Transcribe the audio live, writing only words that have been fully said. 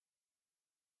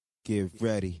Get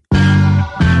ready.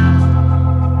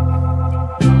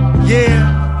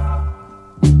 Yeah.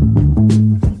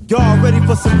 Y'all ready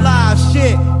for some live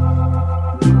shit?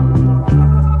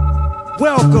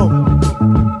 Welcome.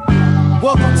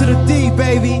 Welcome to the D,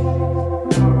 baby.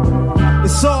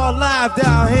 It's all live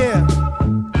down here.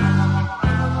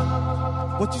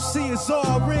 What you see is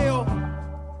all real.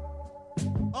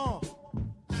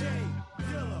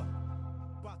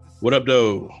 What up,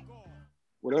 though?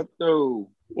 What up, though?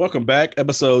 Welcome back,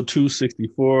 episode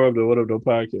 264 of the What Up, Though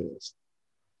podcast.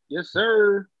 Yes,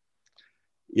 sir.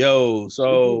 Yo,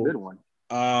 so good one.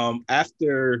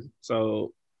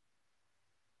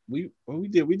 we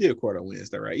did record on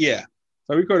Wednesday, right? Yeah.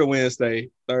 So I recorded Wednesday,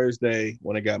 Thursday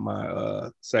when I got my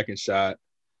second shot.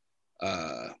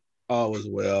 All was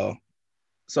well.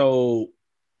 So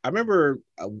I remember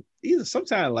either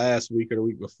sometime last week or the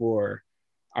week before,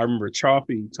 I remember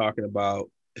Chalfie talking about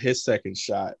his second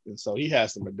shot, and so he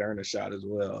has the Moderna shot as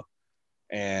well.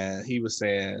 And he was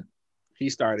saying he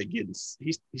started getting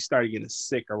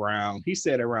sick around, he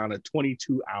said, around a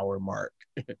 22-hour mark.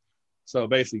 So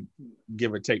basically,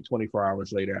 give or take 24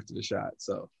 hours later after the shot.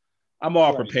 So I'm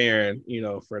all preparing,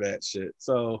 for that shit.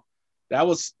 So that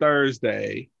was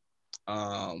Thursday.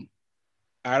 I'd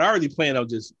already planned on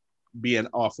just being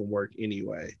off from work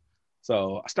anyway.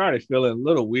 So I started feeling a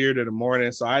little weird in the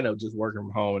morning. So I ended up just working from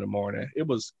home in the morning. It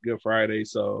was Good Friday,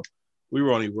 so we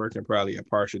were only working probably a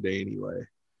partial day anyway.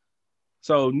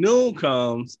 So noon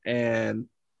comes and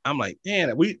I'm like,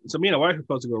 man, me and my wife are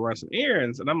supposed to go run some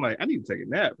errands. And I'm like, I need to take a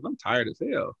nap because I'm tired as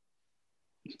hell.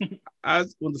 I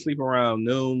went to sleep around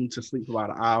noon to sleep for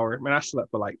about an hour. Man, I slept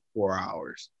for like 4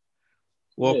 hours.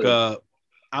 Woke up.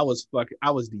 I was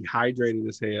dehydrated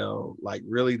as hell, like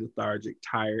really lethargic,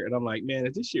 tired. And I'm like, man,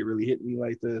 is this shit really hitting me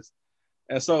like this?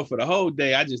 And so for the whole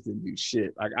day, I just didn't do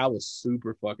shit. Like I was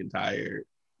super fucking tired.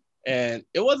 And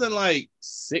it wasn't like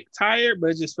sick tired,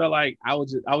 but it just felt like I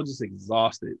was just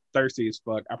exhausted, thirsty as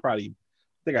fuck. I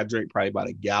think I drank probably about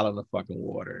a gallon of fucking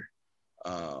water.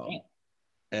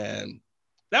 And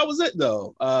that was it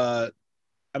though. I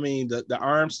mean, the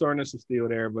arm soreness was still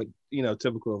there, but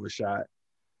typical of a shot.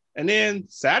 And then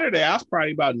Saturday, I was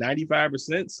probably about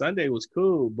 95%. Sunday was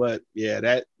cool, but yeah,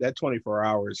 that 24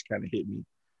 hours kind of hit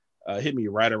me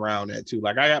right around that too.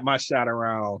 Like I got my shot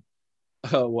around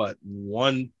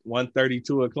 1:30,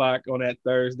 2 o'clock on that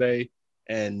Thursday,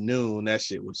 and noon. That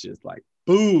shit was just like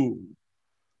boom.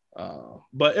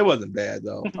 But it wasn't bad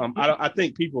though. I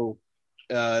think people,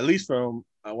 at least from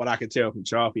what I could tell from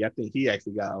Chalfie, I think he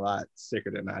actually got a lot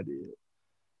sicker than I did.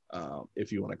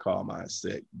 If you want to call mine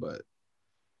sick, but.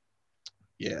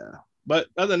 Yeah. But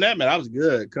other than that, man, I was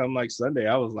good. Come like Sunday,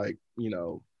 I was like,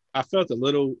 I felt a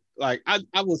little like I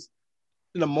was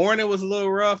in the morning was a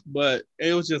little rough, but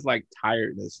it was just like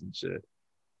tiredness and shit.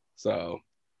 So,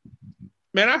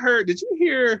 man, have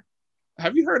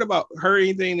you heard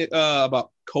anything about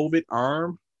COVID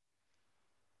arm?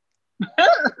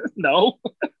 No.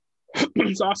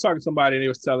 So I was talking to somebody and they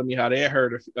was telling me how they had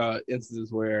heard of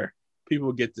instances where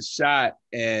people get the shot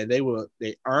and their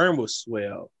arm will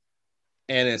swell.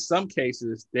 And in some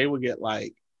cases, they would get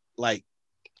like a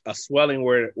swelling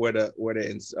where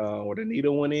the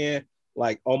needle went in,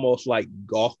 like almost like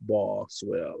golf ball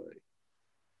swelling.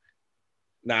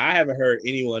 Now I haven't heard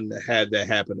anyone that had that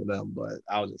happen to them, but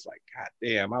I was just like, God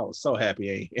damn, I was so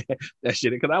happy that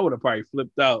shit, because I would have probably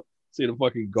flipped out, see the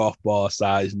fucking golf ball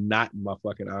size knot in my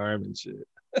fucking arm and shit.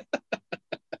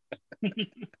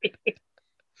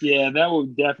 Yeah, that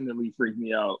would definitely freak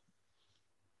me out.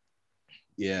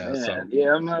 Yeah,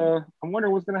 I'm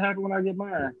wondering what's gonna happen when I get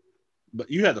mine.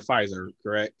 But you had the Pfizer,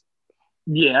 correct?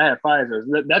 Yeah, I had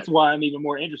Pfizer. That's why I'm even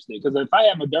more interested. Because if I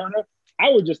had Moderna,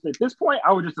 I would just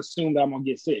assume that I'm gonna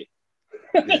get sick.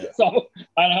 Yeah. So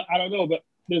I don't know, but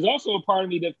there's also a part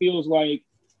of me that feels like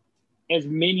as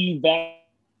many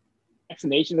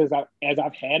vaccinations as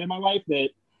I've had in my life, that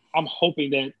I'm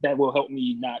hoping that will help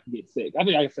me not get sick. I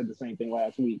think I said the same thing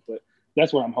last week, but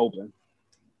that's what I'm hoping.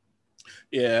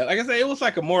 Yeah, like I said, it was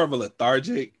like a more of a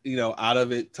lethargic, out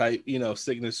of it type,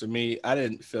 sickness for me. I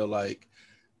didn't feel like,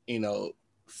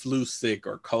 flu sick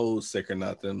or cold sick or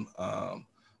nothing.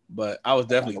 But I was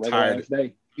definitely tired.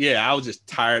 Yeah, I was just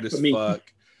tired as fuck,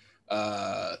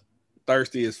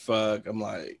 thirsty as fuck. I'm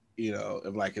like,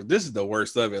 if this is the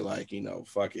worst of it, like,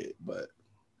 fuck it. But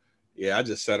yeah, I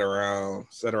just sat around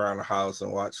the house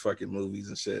and watched fucking movies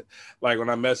and shit. Like when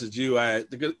I messaged you,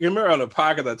 you remember on the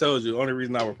podcast I told you the only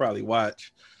reason I would probably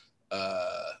watch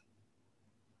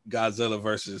Godzilla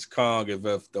versus Kong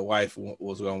if the wife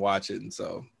was going to watch it. And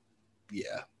so,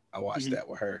 yeah, I watched that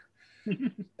with her.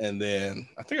 And then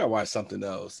I think I watched something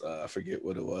else. I forget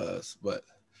what it was, but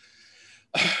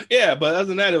Yeah, but other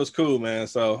than that, it was cool, man.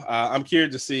 So I'm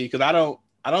curious to see because I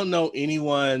don't know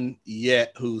anyone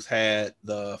yet who's had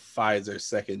the Pfizer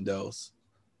second dose.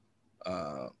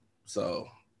 So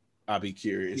I'll be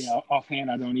curious. Yeah,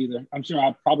 offhand, I don't either. I'm sure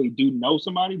I probably do know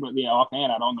somebody, but yeah,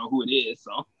 offhand, I don't know who it is.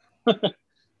 So,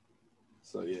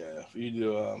 so yeah, if you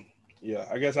do, yeah,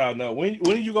 I guess I'll know. When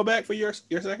did you go back for your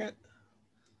second?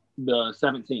 The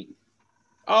 17th.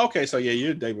 Oh, okay, so yeah,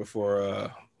 you're the day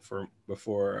before, the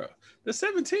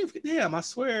 17th. Damn, I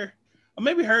swear, or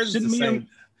maybe hers is the same.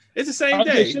 It's the same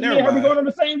day. Never mind. We going on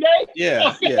the same day? Yeah.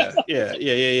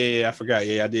 I forgot.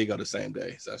 Yeah, I did go the same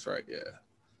day. So that's right. Yeah.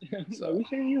 So we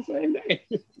should be the same day.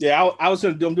 Yeah, I'm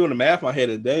doing the math in my head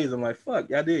of days. I'm like,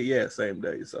 fuck, I did. Yeah, same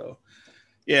day. So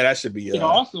yeah, that should be.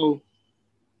 Also,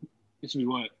 it should be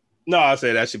what? No, I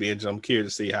say that should be interesting. I'm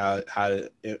curious to see how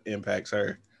it impacts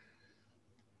her.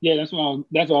 Yeah, that's what I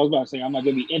was about to say. I'm like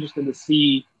gonna be interested to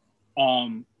see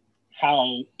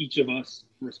how each of us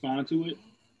respond to it.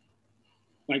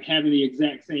 Like having the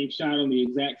exact same shot on the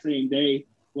exact same day,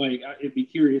 like it'd be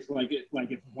curious, like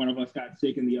if one of us got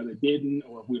sick and the other didn't,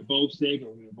 or if we were both sick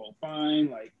or we were both fine.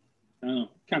 Like, I don't know,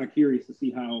 kind of curious to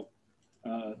see how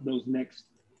that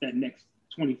next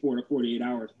 24 to 48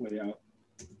 hours play out.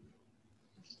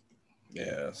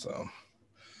 Yeah. So,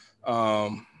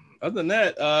 other than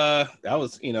that, that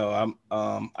was,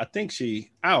 I think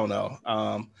I don't know.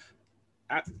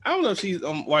 I don't know if she's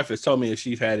wife has told me if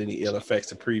she's had any ill effects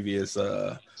to previous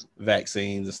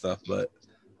vaccines and stuff, but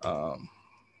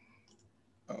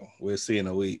we'll see in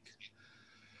a week.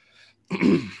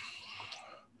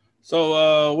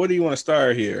 So where do you want to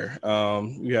start here?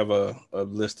 You have a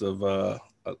list of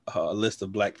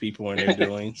Black people and their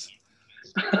doings.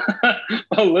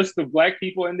 A list of Black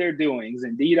people and their doings.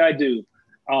 Indeed, I do.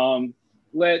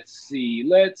 Let's see.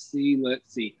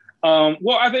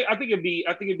 Well, I think it'd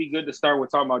be good to start with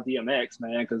talking about DMX,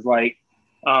 man, because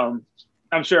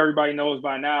I'm sure everybody knows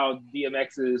by now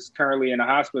DMX is currently in a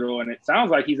hospital, and it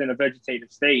sounds like he's in a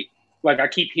vegetative state. Like I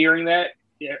keep hearing that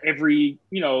every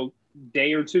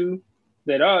day or two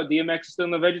that DMX is still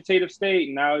in a vegetative state,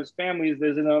 and now his family is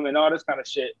visiting him and all this kind of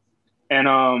shit. And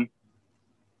I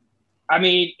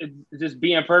mean, just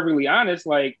being perfectly honest,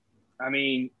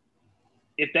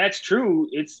 if that's true,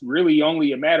 it's really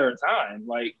only a matter of time.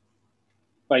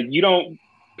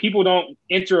 People don't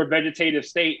enter a vegetative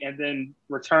state and then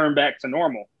return back to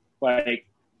normal. Like,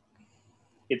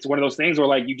 it's one of those things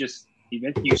where you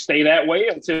stay that way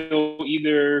until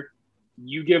either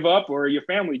you give up or your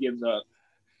family gives up.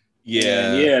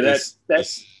 Yeah.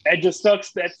 That just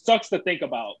sucks. That sucks to think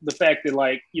about, the fact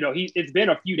that it's been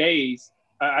a few days.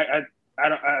 I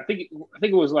think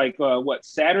it was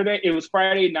Saturday. It was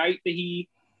Friday night that he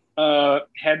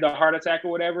had the heart attack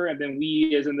or whatever, and then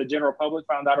we, as in the general public,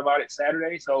 found out about it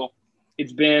Saturday. So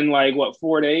it's been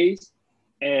 4 days,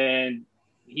 and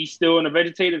he's still in a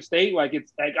vegetative state.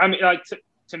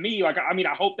 To me,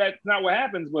 I hope that's not what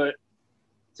happens, but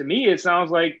to me, it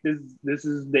sounds like this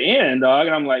is the end, dog.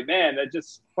 And I'm like, man, that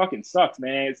just fucking sucks,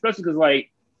 man. Especially because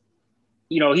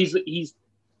he's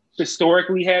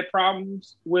historically had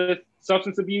problems with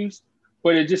substance abuse,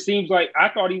 but it just seems like I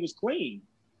thought he was clean.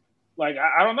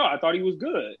 I don't know. I thought he was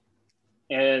good.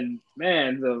 And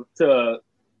man,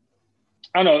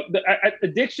 I don't know.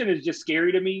 Addiction is just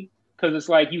scary to me, because it's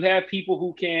like you have people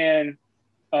who can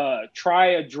try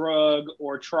a drug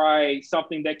or try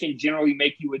something that can generally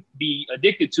make you be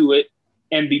addicted to it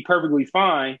and be perfectly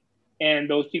fine. And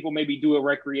those people maybe do it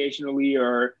recreationally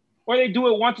or they do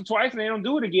it once or twice and they don't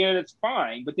do it again. It's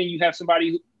fine. But then you have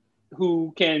somebody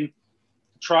who can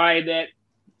try that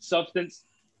substance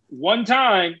one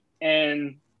time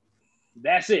and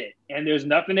that's it. And there's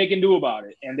nothing they can do about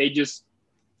it. And they just,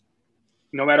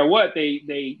 no matter what, they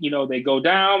go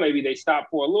down, maybe they stop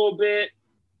for a little bit,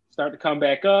 start to come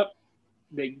back up,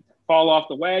 they fall off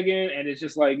the wagon. And it's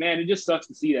just like, man, it just sucks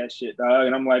to see that shit, dog.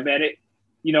 And I'm like, man,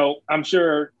 I'm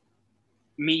sure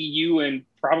me, you, and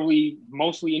probably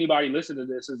mostly anybody listening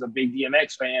to this is a big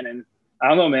DMX fan. And I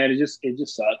don't know, man, it just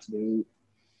sucks, dude.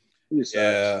 It just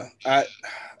sucks. Yeah.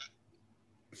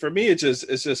 For me, it's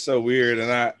just so weird,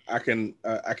 and I can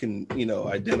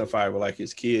identify with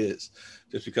his kids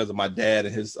just because of my dad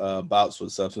and his bouts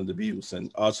with substance abuse,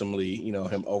 and ultimately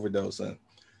him overdosing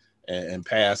and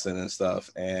passing and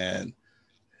stuff. And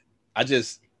I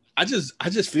just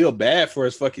feel bad for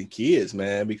his fucking kids,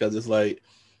 man, because it's like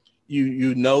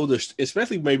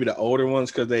especially maybe the older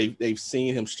ones, because they've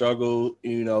seen him struggle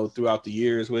throughout the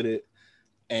years with it,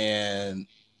 and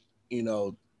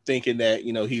thinking that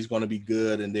he's going to be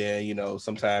good, and then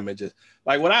sometime it just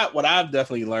what I've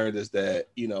definitely learned is that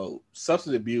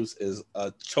substance abuse is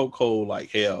a chokehold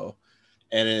like hell,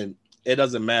 and then it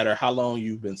doesn't matter how long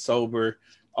you've been sober.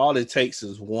 All it takes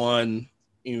is one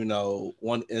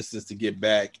instance to get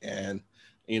back, and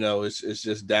it's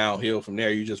just downhill from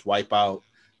there. You just wipe out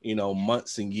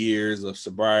months and years of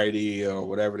sobriety or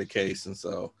whatever the case. And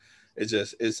so it's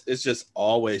just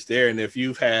always there. And if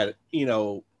you've had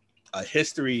a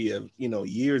history of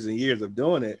years and years of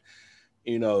doing it,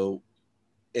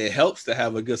 it helps to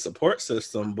have a good support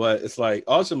system. But it's like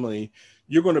ultimately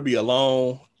you're going to be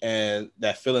alone, and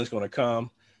that feeling's going to come.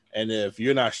 And if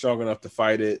you're not strong enough to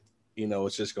fight it,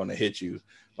 it's just going to hit you.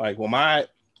 Like when my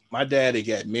dad had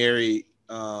got married,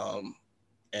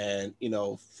 and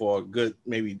for a good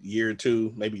maybe year or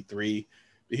two, maybe 3,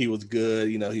 he was good.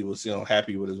 He was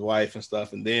happy with his wife and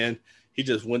stuff, and then he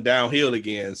just went downhill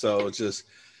again. So it's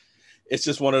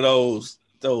just one of those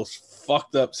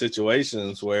fucked up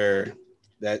situations where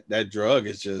that drug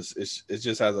is just it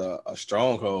just has a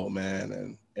stronghold, man.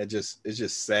 And it's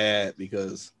just sad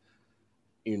because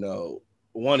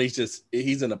one,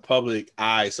 he's in the public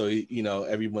eye, so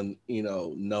everyone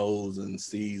knows and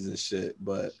sees and shit.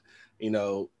 But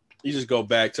you just go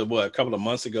back to a couple of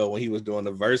months ago when he was doing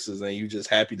the verses, and you just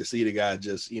happy to see the guy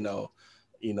just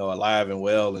alive and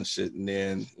well and shit. And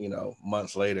then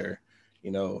months later,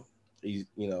 he's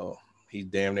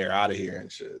damn near out of here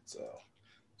and shit. So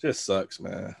just sucks,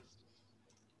 man.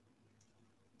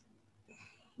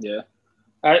 Yeah.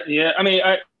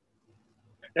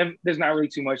 And there's not really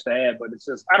too much to add, but it's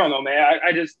just, I don't know, man.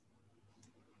 I just,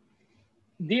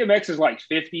 DMX is like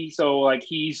 50, so like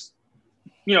he's,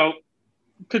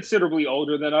 considerably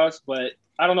older than us, but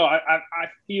I don't know. I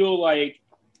feel like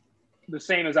the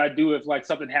same as I do if like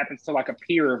something happens to like a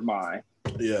peer of mine.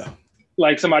 Yeah.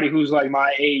 Like somebody who's like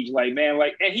my age, like, man,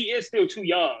 like, and he is still too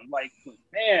young. Like,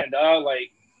 man, dog,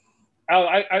 like,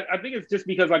 I think it's just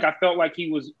because like I feel like he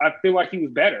was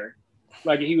better.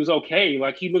 Like he was okay.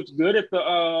 Like he looked good at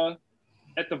the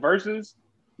verses.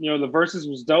 The verses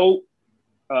was dope.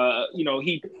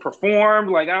 He performed,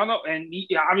 like, I don't know, and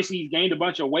obviously he's gained a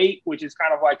bunch of weight, which is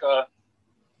kind of like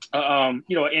an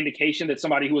indication that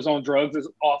somebody who was on drugs is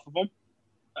off of them.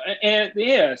 And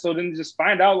yeah, so then just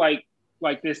find out like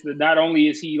this, that not only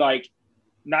is he like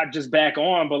not just back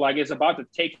on, but like it's about to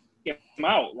take him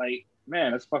out. Like,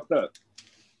 man, that's fucked up.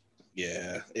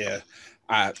 Yeah.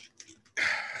 I've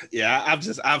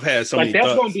had so many that's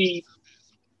thoughts. Gonna be.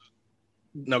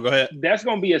 No, go ahead. That's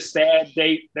gonna be a sad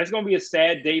day. That's gonna be a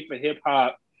sad day for hip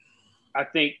hop. I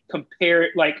think compare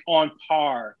it like on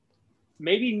par,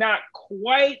 maybe not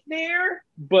quite there,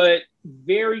 but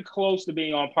very close to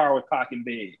being on par with Pac and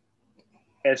Big,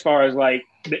 as far as like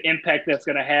the impact that's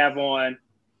gonna have on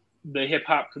the hip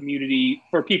hop community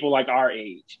for people like our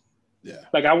age. Yeah,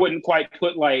 like I wouldn't quite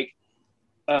put like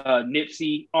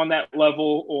Nipsey on that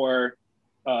level, or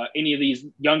any of these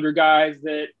younger guys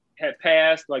that had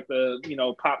passed, like the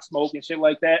Pop Smoke and shit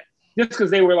like that, just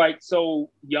because they were like so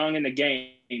young in the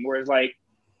game. Whereas like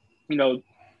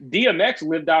DMX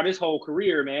lived out his whole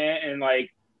career, man, and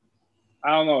like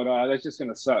I don't know, dog, that's just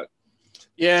gonna suck.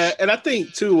 Yeah, and I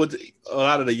think too with a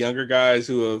lot of the younger guys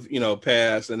who have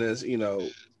passed, and is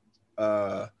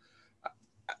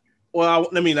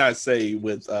let me not say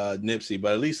with Nipsey,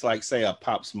 but at least like say a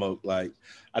Pop Smoke. Like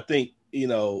I think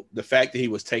the fact that he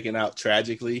was taken out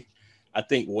tragically, I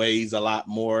think weighs a lot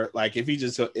more. Like if he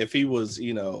was, I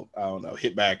don't know,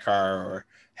 hit by a car or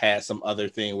had some other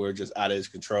thing where just out of his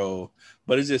control.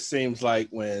 But it just seems like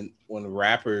when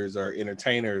rappers or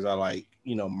entertainers are like,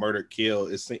 murdered,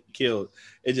 killed,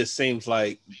 it just seems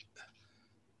like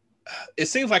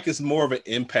it's more of an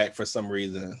impact for some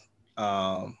reason.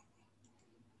 And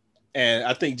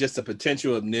I think just the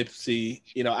potential of Nipsey,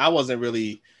 I wasn't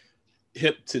really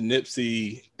hip to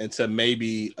Nipsey until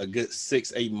maybe a good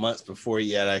 6-8 months before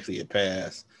he had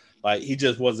passed. Like he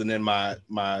just wasn't in my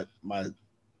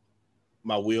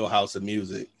wheelhouse of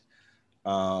music.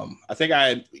 I think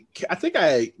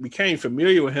I became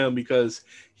familiar with him because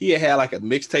he had like a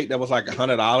mixtape that was like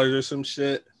 $100 or some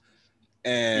shit,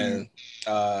 and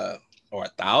or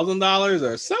 $1,000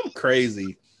 or something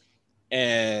crazy.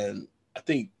 And I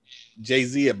think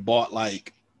Jay-Z had bought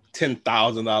like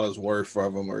 $10,000 worth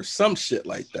of them or some shit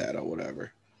like that or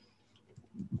whatever.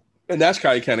 And that's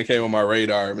how he kind of came on my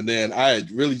radar. And then I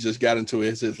had really just got into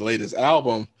his latest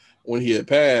album when he had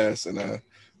passed. And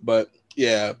but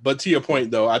to your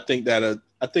point though, I think it'll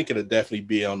definitely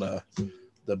be on the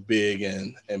Big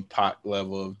and Pac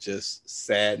level of just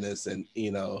sadness and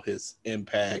his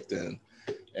impact and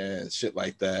shit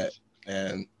like that.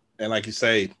 And like you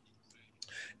say,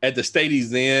 at the state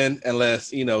he's in,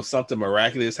 unless something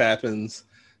miraculous happens,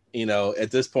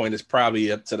 at this point it's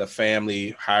probably up to the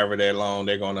family, however long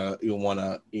they're gonna want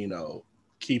to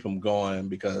keep him going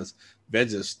because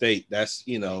vegetative state, that's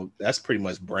that's pretty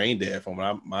much brain dead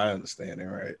from my understanding,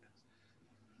 right?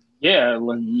 Yeah,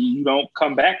 when you don't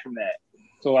come back from that.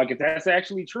 So like if that's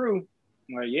actually true,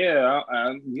 like you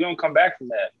don't come back from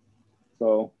that.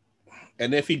 So,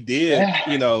 and if he did,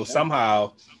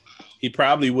 somehow he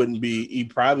probably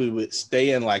would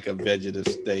stay in like a vegetative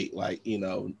state, like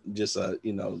just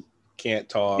can't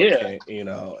talk, and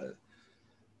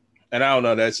I don't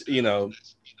know, that's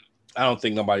I don't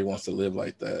think nobody wants to live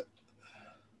like that.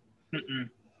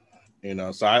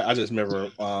 So I just remember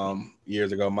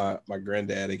years ago my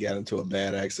granddad had got into a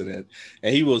bad accident,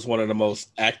 and he was one of the most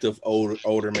active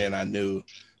older men I knew.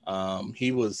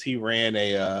 He ran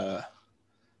a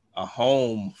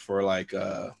home for like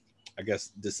I guess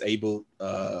disabled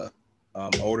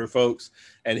older folks,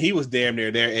 and he was damn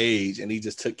near their age, and he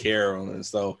just took care of them. And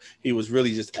so he was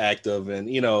really just active and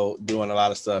doing a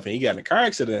lot of stuff, and he got in a car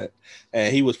accident,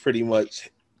 and he was pretty much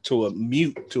to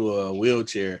a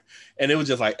wheelchair. And it was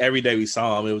just like every day we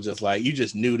saw him, it was just like you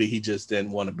just knew that he just didn't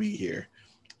want to be here,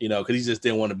 because he just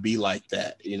didn't want to be like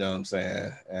that, you know what I'm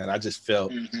saying? And I just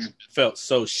felt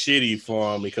so shitty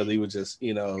for him because he was just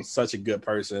such a good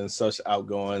person, such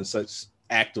outgoing, such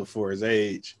active for his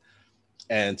age,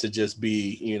 and to just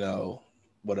be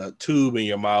with a tube in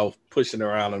your mouth pushing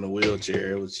around in a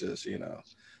wheelchair, it was just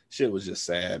shit was just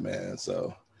sad, man.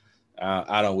 So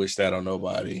I don't wish that on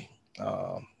nobody.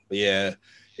 But yeah,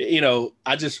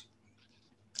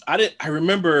 I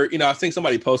remember, I think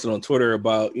somebody posted on Twitter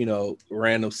about,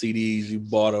 random CDs you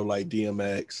bought of like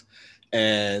DMX.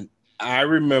 And I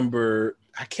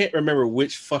can't remember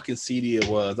which fucking CD it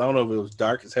was. I don't know if it was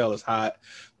Dark as Hell is Hot,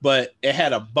 but it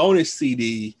had a bonus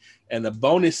CD, and the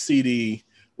bonus CD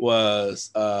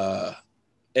was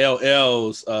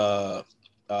LL's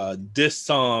diss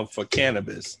song for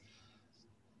Cannabis.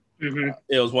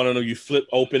 It was one of them you flip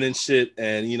open and shit,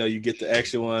 and you get the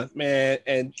extra one, man.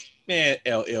 And man,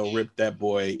 LL ripped that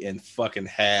boy in fucking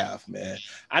half, man.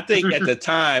 I think at the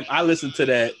time I listened to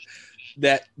that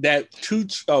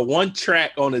one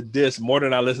track on the disc more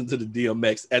than I listened to the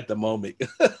DMX at the moment.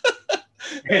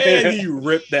 And he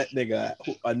ripped that nigga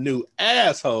a new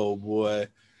asshole, boy.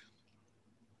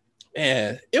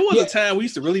 Man, it was a time we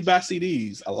used to really buy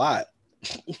CDs a lot.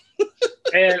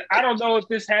 And I don't know if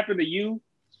this happened to you,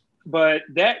 but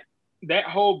that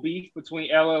whole beef between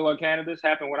LL and Cannabis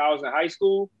happened when I was in high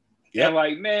school. Yeah, and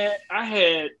like, man,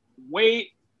 I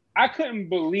couldn't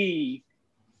believe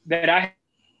that I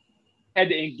had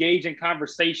to engage in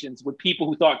conversations with people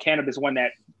who thought Cannabis won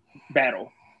that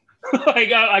battle.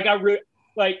 I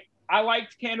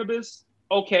liked Cannabis,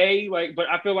 okay, but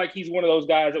I feel like he's one of those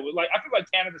guys that I feel like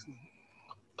Cannabis is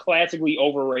classically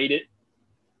overrated,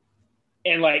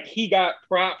 and like he got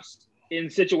props in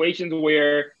situations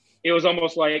where it was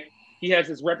almost like he has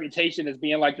this reputation as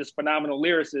being like this phenomenal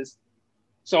lyricist.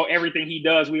 So everything he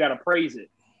does, we got to praise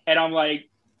it. And I'm like,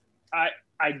 I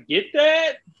get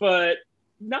that, but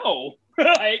no,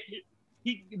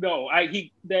 he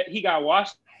got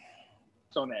washed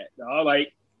on that.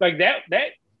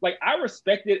 I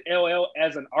respected LL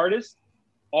as an artist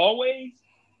always,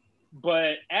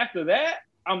 but after that,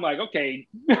 I'm like, okay,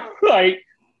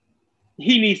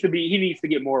 he needs to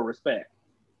get more respect.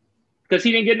 Because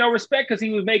he didn't get no respect because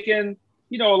he was making,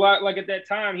 a lot, like at that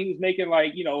time, he was making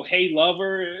like, Hey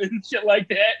Lover and shit like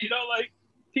that,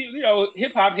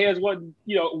 hip hop heads wasn't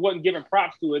giving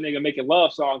props to a nigga making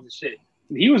love songs and shit.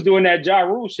 He was doing that Ja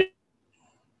Rule shit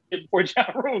before Ja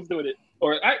Rule was doing it.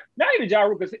 Or not even Ja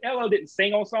Rule, because LL didn't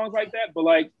sing on songs like that, but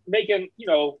like making,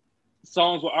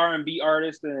 songs with R&B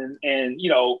artists and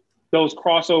those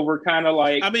crossover kind of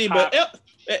like. I mean, pop. But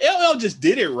LL just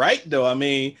did it right though. I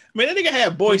mean, that nigga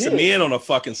had Boyz II Men on a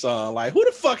fucking song. Like, who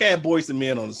the fuck had Boyz II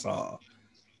Men on the song?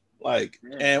 Like,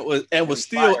 and was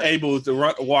still able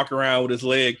to walk around with his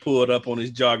leg pulled up on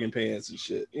his jogging pants and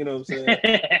shit. You know what I'm saying?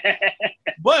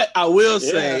 But I will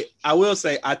say,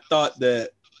 I thought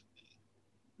that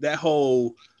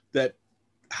how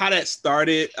that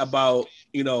started about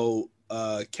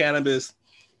Cannabis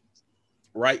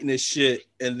writing this shit,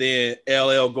 and then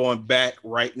LL going back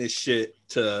writing this shit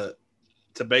to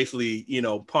basically,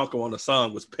 punk him on the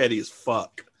song was petty as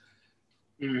fuck.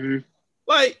 Mm-hmm.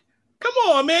 Like, come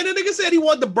on, man. The nigga said he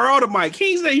wanted to borrow the mic.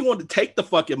 He said he wanted to take the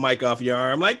fucking mic off your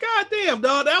arm. Like, goddamn,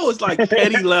 dog. That was like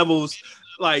petty levels,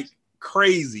 like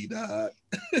crazy, dog.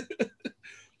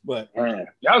 But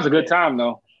that was a good time,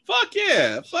 though. Fuck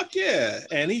yeah.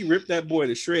 And he ripped that boy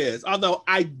to shreds. Although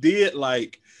I did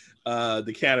like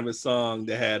the Cannabis song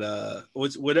that had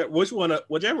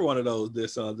whichever one of those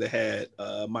this songs that had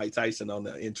Mike Tyson on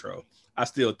the intro. I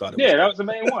still thought it was that was the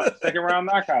main one. Second round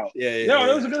knockout. Yeah.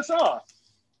 That was a good song.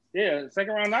 Yeah,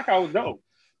 second round knockout was dope.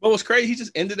 But what's crazy, he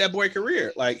just ended that boy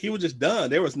career. Like he was just done.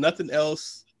 There was nothing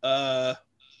else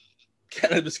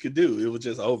Cannabis could do. It was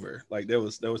just over. Like there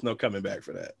was no coming back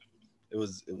for that. It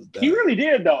was done. He really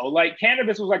did though. Like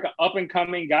Cannabis was like an up and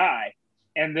coming guy,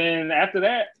 and then after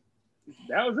that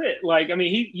was it. Like I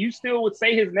mean, you still would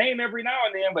say his name every now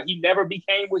and then, but he never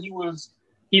became what he was.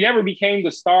 He never became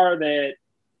the star that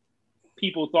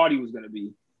people thought he was going to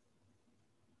be.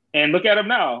 And look at him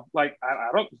now. Like I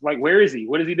don't like. Where is he?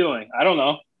 What is he doing? I don't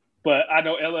know. But I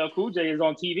know LL Cool J is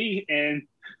on TV and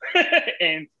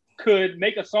and could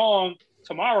make a song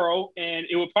tomorrow, and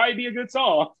it would probably be a good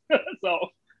song. So,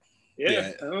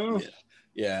 yeah.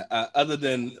 Other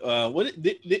than what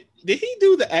did he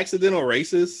do? The Accidental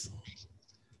Racist?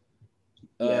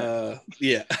 Yeah.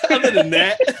 Other than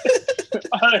that,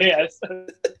 yes.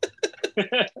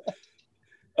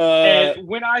 And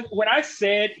when I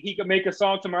said he could make a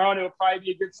song tomorrow and it would probably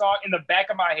be a good song, in the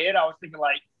back of my head, I was thinking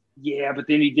like, yeah, but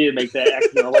then he did make that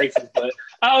Accidental Racist. But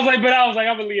I was like,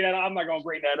 I'm gonna leave that. I'm not gonna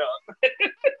bring that up.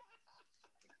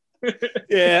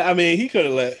 Yeah, I mean, he could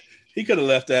have left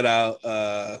that out.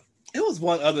 It was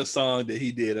one other song that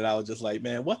he did, and I was just like,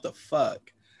 man, what the fuck?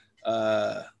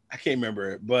 I can't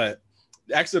remember it, but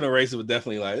the Accidental Racist was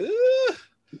definitely like,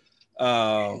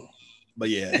 but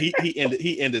yeah, he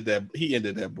ended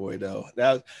that boy though.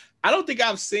 I don't think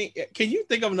I've seen. Can you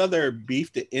think of another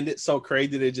beef that ended so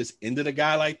crazy that it just ended a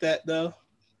guy like that though?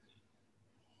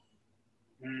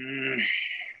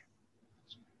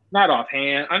 Not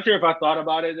offhand. I'm sure if I thought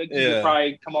about it, I could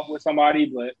probably come up with somebody,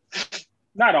 but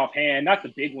not offhand. Not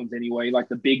the big ones anyway. Like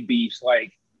the big beefs,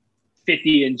 like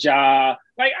 50 and Ja.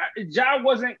 Like Ja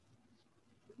wasn't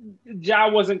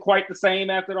quite the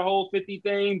same after the whole 50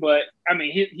 thing, but I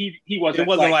mean he wasn't. It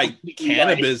wasn't like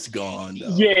Cannabis gone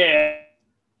though. Yeah.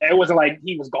 It wasn't like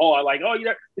he was gone. Like, oh,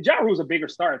 yeah, Ja Rule was a bigger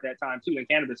star at that time too than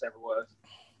Cannabis ever was.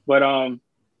 But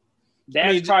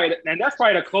that's probably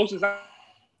the closest I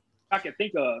can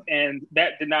think of, and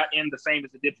that did not end the same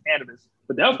as it did for Cannabis.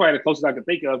 But that was probably the closest I could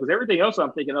think of, because everything else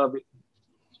I'm thinking of,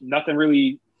 nothing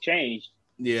really changed.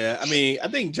 Yeah, I mean, I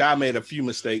think Ja made a few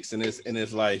mistakes in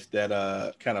his life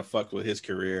that kind of fucked with his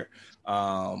career.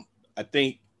 I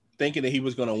think thinking that he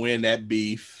was going to win that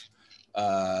beef.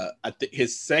 I think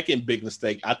his second big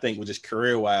mistake, I think, was just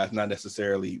career wise, not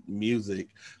necessarily music,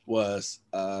 was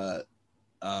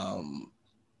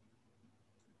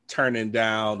turning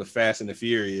down the Fast and the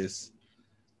Furious.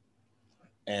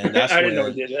 And that's I didn't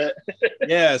know he did that.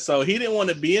 Yeah, so he didn't want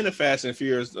to be in the Fast and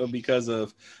Furious because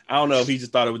of, I don't know if he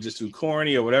just thought it was just too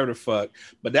corny or whatever the fuck,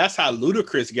 but that's how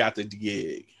Ludacris got the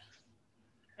gig.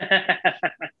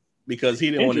 Because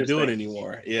he didn't want to do it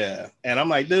anymore. Yeah. And I'm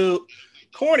like, dude,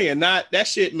 corny or not, that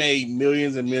shit made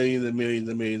millions and millions and millions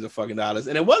and millions of fucking dollars.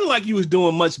 And it wasn't like he was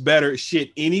doing much better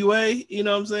shit anyway. You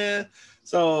know what I'm saying?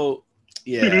 So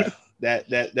yeah, that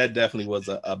definitely was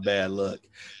a bad look.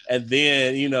 And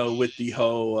then, you know, with the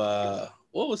whole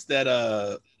what was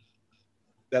that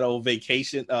old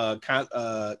vacation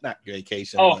not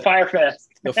vacation. Oh, Fyre Fest.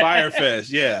 The Fyre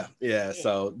Fest, yeah.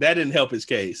 So that didn't help his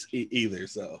case either.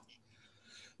 So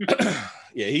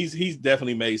yeah, he's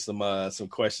definitely made some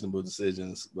questionable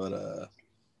decisions, but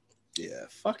yeah,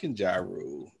 fucking Ja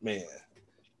Rule, man.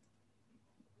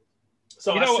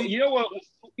 So you know what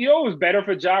was better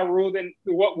for Ja Rule than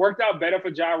what worked out better for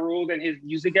Ja Rule than his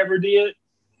music ever did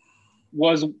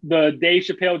was the Dave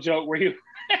Chappelle joke where he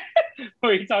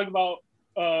talked about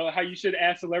how you should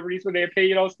ask celebrities for their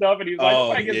opinion on stuff, and he's like,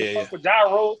 "I get the fuck with Ja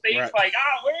Rule." Things right. Like,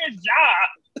 where's Ja?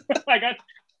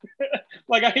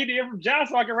 Like I need to hear from Ja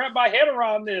so I can wrap my head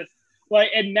around this. Like,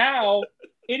 and now,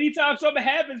 anytime something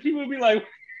happens, people will be like,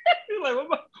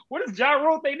 what does Ja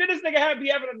Rule think? Then this nigga be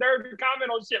having a nerve to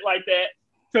comment on shit like that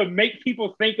to make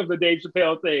people think of the Dave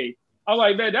Chappelle thing. I'm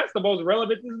like, man, that's the most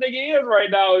relevant this nigga is right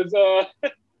now, is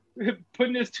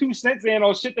putting his 2 cents in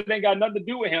on shit that ain't got nothing to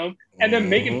do with him, and then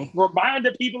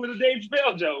reminding people of the Dave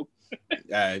Chappelle joke.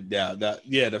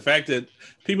 The fact that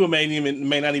people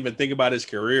may not even think about his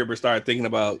career, but start thinking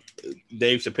about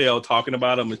Dave Chappelle talking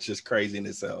about him, it's just crazy in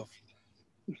itself.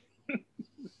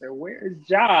 Where is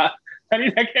Ja? I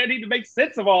need to make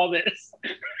sense of all this.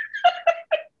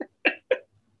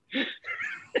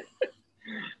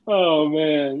 Oh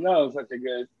man, that was such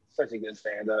a good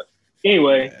stand-up.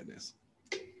 Anyway,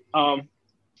 what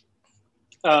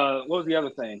was the other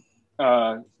thing?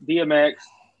 DMX.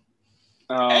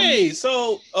 Hey,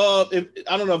 so if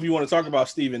I don't know if you want to talk about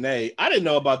Stephen A. I didn't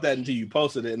know about that until you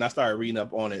posted it, and I started reading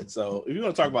up on it. So if you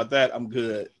want to talk about that, I'm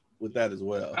good with that as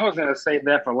well. I was gonna save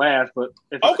that for last, but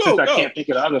since I can't think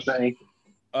of the other thing,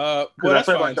 well, I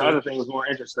felt like the other thing was more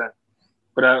interesting.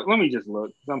 But let me just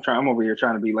look. I'm over here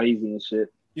trying to be lazy and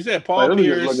shit. You said Like, Paul let me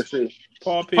just look Pierce. and see.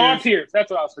 Paul Paul Pierce. Pierce.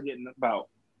 That's what I was forgetting about.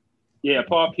 Yeah,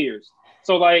 Paul Pierce.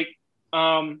 So like,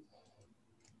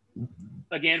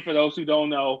 again, for those who don't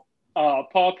know,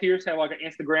 Paul Pierce had like an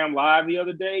Instagram live the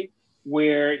other day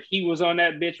where he was on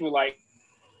that bitch with like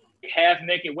half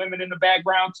naked women in the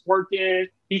background twerking.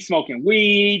 He's smoking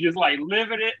weed, just like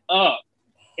living it up.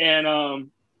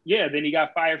 And yeah, then he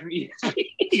got fired from ESPN.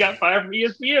 He got fired from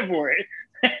ESPN for it.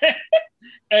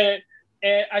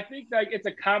 and I think like it's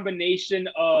a combination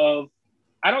of,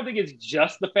 I don't think it's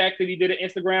just the fact that he did an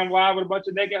Instagram live with a bunch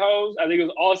of naked hoes. I think it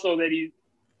was also that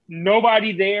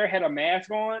nobody there had a mask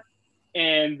on,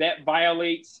 and that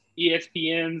violates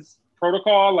ESPN's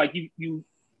protocol. Like you're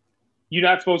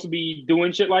not supposed to be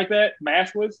doing shit like that,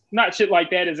 maskless. Not shit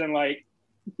like that as in like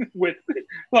with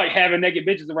like having naked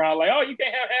bitches around, like, oh, you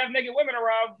can't have naked women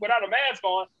around without a mask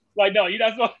on. Like, no, you're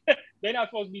not supposed they're not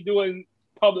supposed to be doing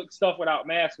public stuff without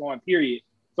mask on, period.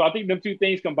 So I think them two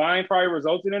things combined probably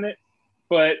resulted in it.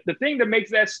 But the thing that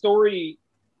makes that story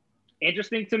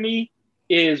interesting to me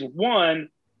is, one,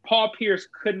 Paul Pierce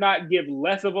could not give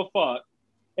less of a fuck,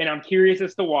 and I'm curious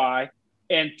as to why.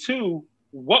 And two,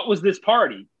 what was this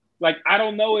party? Like, I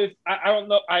don't know if I don't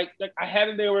know. I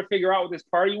haven't been able to figure out what this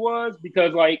party was,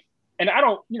 because like, and I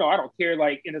don't care,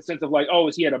 like, in the sense of like, oh,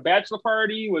 was he at a bachelor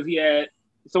party? Was he at,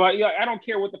 so I don't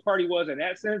care what the party was in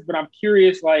that sense, but I'm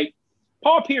curious, like,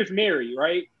 Paul Pierce married,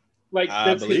 right? Like,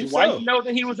 does his wife know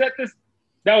that he was at this?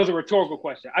 That was a rhetorical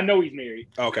question. I know he's married.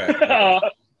 Okay.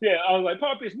 Yeah, I was like,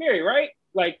 Paul Pierce married, right?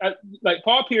 Like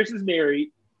Paul Pierce is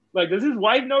married. Like, does his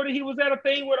wife know that he was at a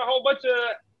thing with a whole bunch of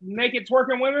naked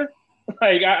twerking women?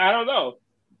 Like, I don't know.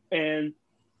 And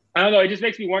I don't know. It just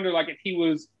makes me wonder, like, if he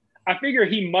was, I figure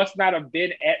he must not have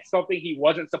been at something he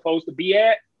wasn't supposed to be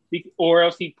at, or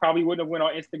else he probably wouldn't have went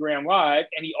on Instagram Live,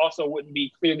 and he also wouldn't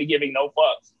be clearly giving no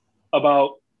fucks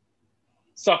about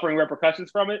suffering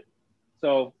repercussions from it.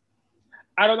 So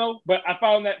I don't know, but I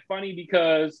found that funny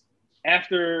because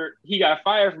after he got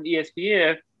fired from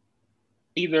ESPN,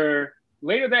 either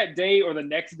later that day or the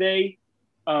next day,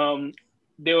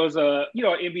 there was a an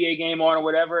NBA game on or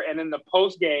whatever, and in the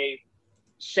post game,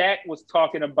 Shaq was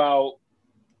talking about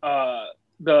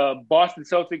the Boston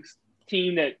Celtics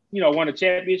team that won a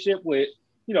championship with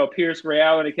Pierce, Ray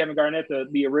Allen, and Kevin Garnett,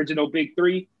 the original Big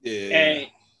Three. Yeah. And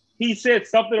he said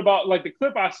something about, like, the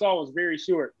clip I saw was very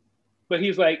short, but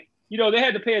he's like, they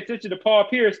had to pay attention to Paul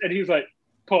Pierce, and he was like,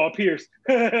 Paul Pierce,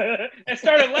 and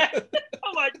started laughing.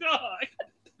 I'm like, dog.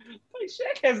 Like,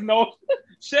 Shaq has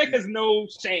no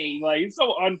shame. Like, he's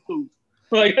so uncouth.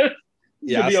 Like,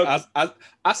 yeah,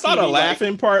 I saw the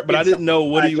laughing part, but I didn't know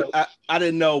what I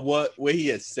didn't know what he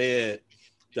had said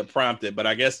to prompt it. But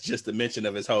I guess just the mention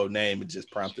of his whole name, it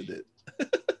just prompted it.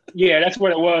 Yeah, that's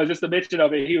what it was. Just the mention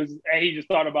of it. He just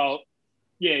thought about,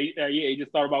 he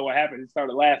just thought about what happened and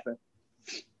started laughing.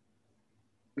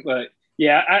 But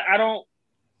yeah,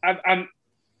 I'm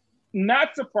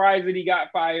not surprised that he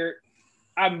got fired.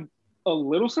 I'm a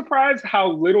little surprised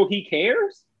how little he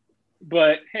cares.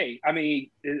 But hey, I mean,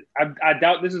 I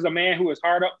doubt this is a man who is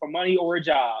hard up for money or a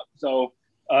job. So,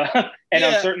 I'm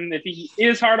certain if he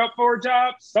is hard up for a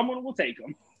job, someone will take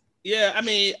him. Yeah, I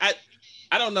mean,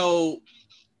 I don't know.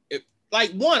 I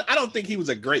don't think he was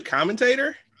a great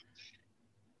commentator.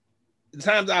 The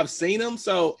times I've seen him,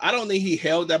 so I don't think he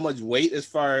held that much weight as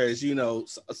far as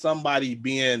somebody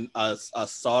being a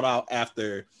sought out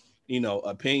after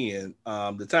opinion.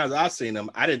 The times I've seen him,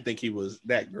 I didn't think he was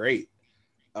that great.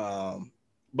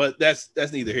 But that's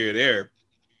neither here nor there.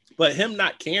 But him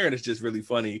not caring is just really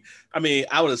funny. I mean,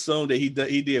 I would assume that he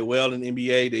did well in the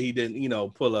NBA, that he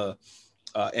didn't pull a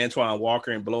Antoine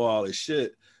Walker and blow all his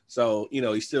shit. So,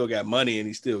 he still got money and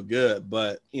he's still good.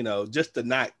 But, just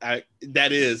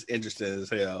that is interesting as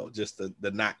hell. Just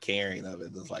the not caring of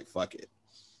it. It's like, fuck it.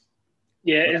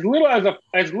 Yeah, as little of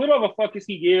a fuck as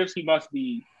he gives, he must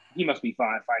be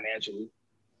fine financially.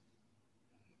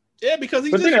 Yeah, because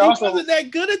he wasn't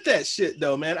that good at that shit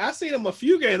though, man. I seen him a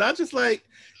few games. I just like,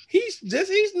 he's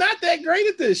not that great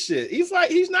at this shit. He's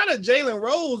not a Jalen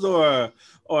Rose or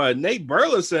a Nate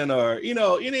Burleson or any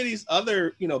of these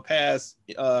other past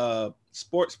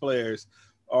sports players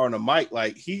are on the mic.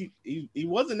 Like he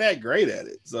wasn't that great at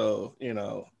it. So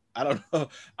I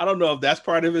don't know if that's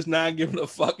part of his not giving a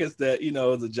fuck, is that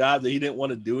it's a job that he didn't want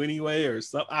to do anyway or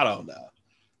something. I don't know.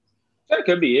 That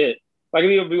could be it. Like,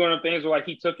 it'll be one of the things where, like,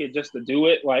 he took it just to do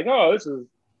it. Like, oh, this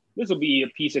will be a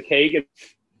piece of cake, and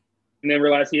then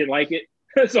realized he didn't like it.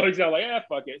 So he's like,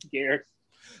 fuck it, who cares?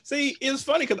 See, it was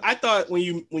funny because I thought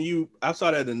when I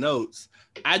saw that in the notes,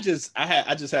 I just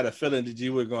had a feeling that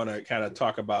you were going to kind of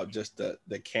talk about just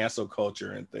the cancel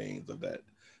culture and things of that.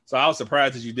 So I was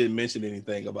surprised that you didn't mention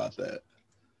anything about that.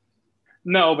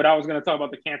 No, but I was going to talk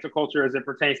about the cancel culture as it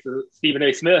pertains to Stephen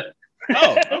A. Smith.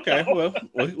 Oh, okay. Well,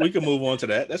 we can move on to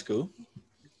that. That's cool.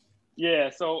 Yeah.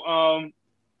 So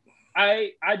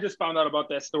I just found out about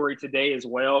that story today as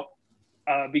well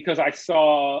because I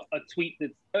saw a tweet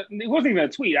that it wasn't even a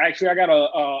tweet. I got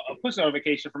a push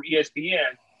notification from ESPN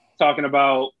talking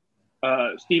about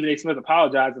Stephen A. Smith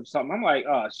apologized for something. I'm like,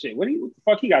 oh shit, what the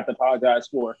fuck he got to apologize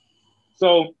for?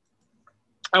 So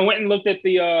I went and looked at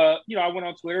the, I went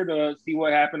on Twitter to see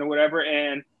what happened or whatever,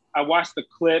 and I watched the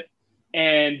clip,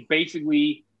 and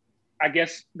basically, I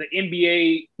guess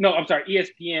ESPN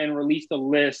released a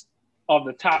list of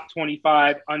the top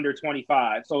 25 under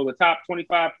 25. So the top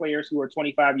 25 players who are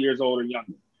 25 years old or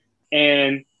younger.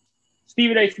 And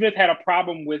Stephen A. Smith had a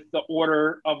problem with the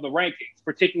order of the rankings,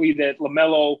 particularly that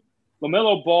LaMelo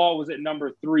Ball was at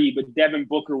number 3, but Devin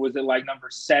Booker was at like number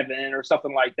 7 or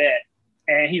something like that.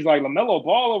 And he's like, LaMelo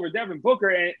Ball over Devin Booker.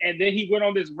 And then he went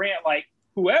on this rant like,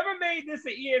 whoever made this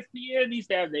at ESPN needs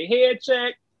to have their head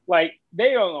checked. Like,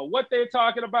 they don't know what they're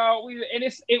talking about. And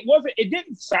it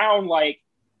didn't sound like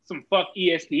some fuck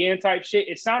ESPN type shit.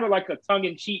 It sounded like a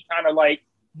tongue-in-cheek kind of like,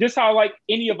 this how like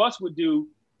any of us would do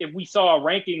if we saw a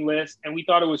ranking list and we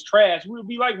thought it was trash. We would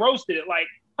be like roasted it. Like,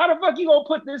 how the fuck you gonna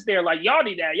put this there? Like, y'all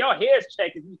need that. Y'all heads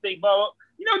checked if you think about,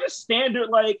 just standard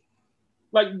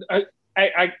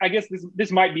I guess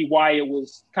this might be why it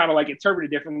was kind of like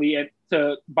interpreted differently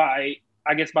by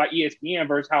ESPN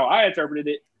versus how I interpreted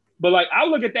it. But like, I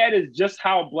look at that as just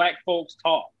how Black folks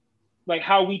talk, like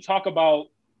how we talk about,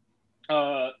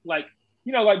 like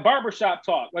barbershop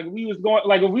talk. Like if we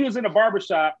was in a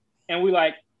barbershop and we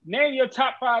like, name your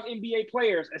top 5 NBA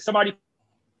players, and somebody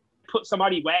put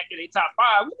somebody whack in their top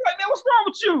 5, we'd be like, man, what's wrong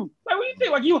with you? Like, what do you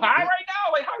think? Like, you high right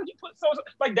now? Like, how did you put so?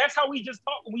 Like, that's how we just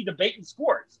talk when we debate in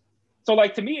sports. So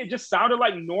like, to me, it just sounded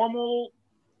like normal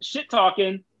shit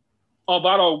talking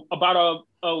about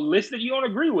a list that you don't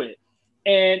agree with.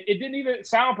 And it didn't even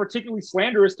sound particularly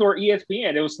slanderous toward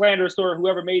ESPN. It was slanderous toward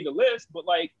whoever made the list, but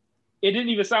like, it didn't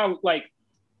even sound like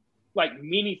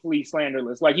meaningfully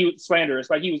slanderous. Like he was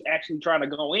actually trying to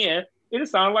go in. It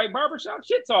just sounded like barbershop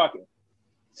shit talking.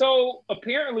 So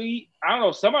apparently, I don't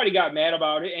know, somebody got mad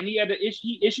about it, and he had to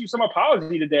issue some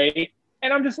apology today.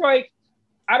 And I'm just like,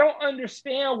 I don't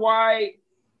understand why.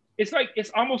 It's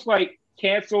almost like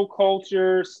cancel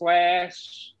culture /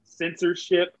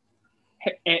 censorship /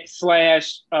 I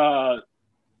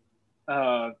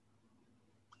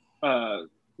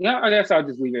guess I'll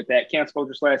just leave it at that. Cancel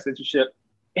culture / censorship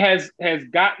has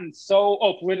gotten so,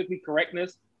 politically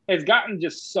correctness has gotten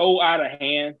just so out of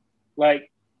hand.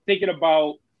 Like, thinking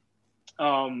about,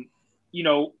 the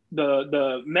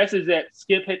message that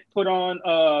Skip had put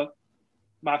on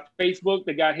my Facebook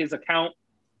that got his account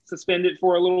suspended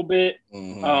for a little bit.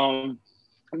 Mm-hmm.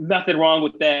 Nothing wrong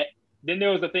with that. Then there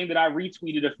was a thing that I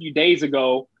retweeted a few days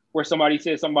ago where somebody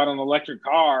said something about an electric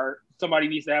car. Somebody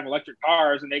needs to have electric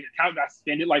cars, and their account got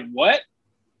suspended. Like, what?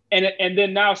 And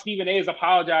then now Stephen A is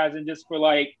apologizing just for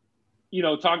like,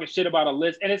 talking shit about a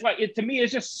list. And it's like, to me,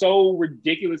 it's just so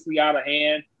ridiculously out of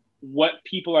hand what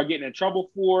people are getting in trouble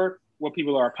for, what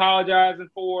people are apologizing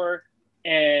for.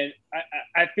 And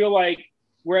I feel like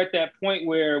we're at that point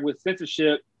where with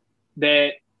censorship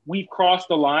that we've crossed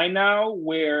the line now,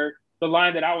 where the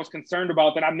line that I was concerned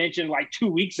about that I mentioned like 2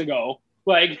 weeks ago,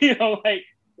 like,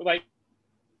 like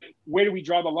where do we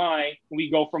draw the line when we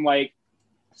go from like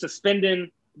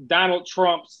suspending Donald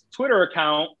Trump's Twitter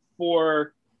account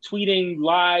for tweeting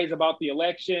lies about the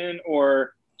election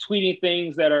or tweeting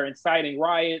things that are inciting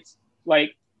riots?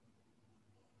 Like,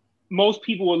 most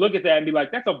people will look at that and be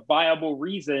like, that's a viable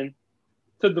reason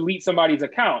to delete somebody's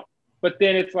account. But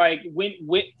then it's like, when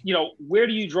where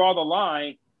do you draw the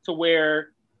line to where,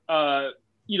 a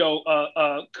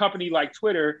company like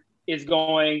Twitter is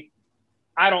going,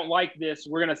 I don't like this,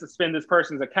 we're going to suspend this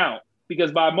person's account?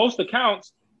 Because by most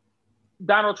accounts,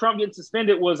 Donald Trump getting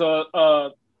suspended was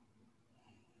a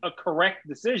correct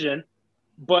decision.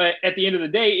 But at the end of the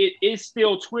day, it is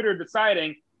still Twitter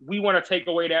deciding we want to take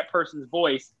away that person's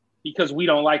voice because we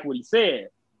don't like what he said.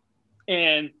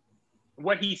 And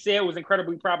what he said was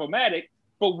incredibly problematic.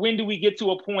 But when do we get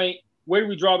to a point, where do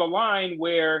we draw the line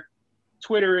where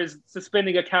Twitter is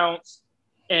suspending accounts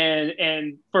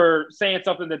and for saying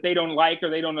something that they don't like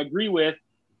or they don't agree with,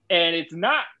 and it's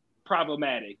not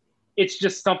problematic? It's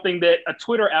just something that a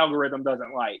Twitter algorithm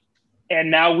doesn't like. And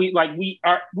now we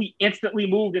instantly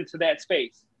moved into that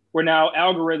space where now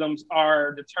algorithms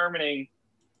are determining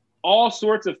all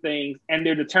sorts of things, and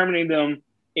they're determining them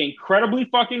incredibly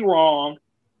fucking wrong.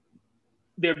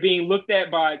 They're being looked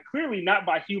at by, clearly not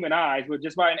by human eyes, but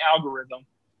just by an algorithm.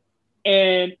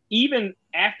 And even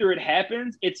after it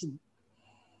happens,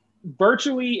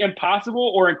 virtually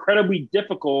impossible or incredibly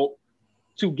difficult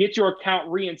to get your account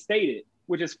reinstated,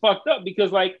 which is fucked up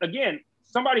because, like, again,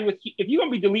 if you're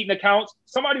gonna be deleting accounts,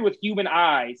 somebody with human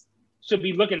eyes should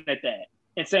be looking at that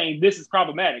and saying this is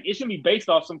problematic. It shouldn't be based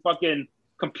off some fucking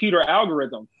computer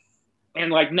algorithm.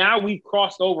 And like now we've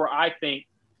crossed over, I think,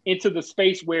 into the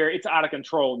space where it's out of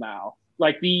control now.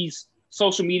 Like these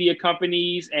social media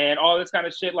companies and all this kind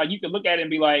of shit, like you can look at it and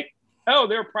be like, oh,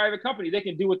 they're a private company. They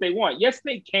can do what they want. Yes,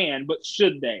 they can, but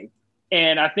should they?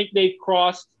 And I think they've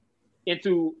crossed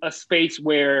into a space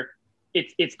where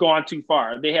it's gone too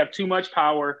far. They have too much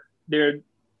power. They're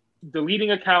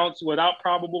deleting accounts without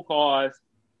probable cause,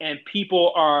 and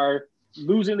people are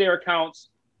losing their accounts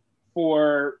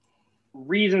for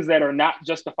reasons that are not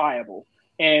justifiable.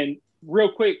 And real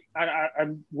quick, I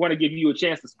want to give you a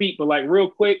chance to speak, but like real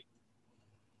quick,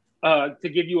 to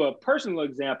give you a personal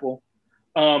example,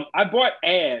 I bought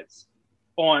ads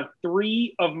on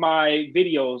 3 of my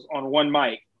videos on one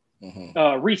mic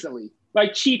recently,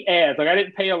 like cheap ads. Like I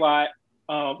didn't pay a lot.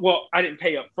 Well, I didn't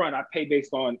pay up front. I pay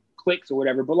based on clicks or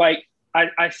whatever, but like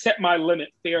I set my limit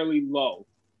fairly low.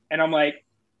 And I'm like,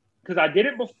 because I did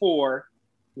it before,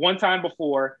 one time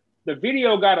before, the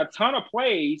video got a ton of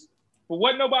plays, but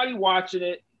wasn't nobody watching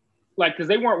it. Like, because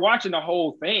they weren't watching the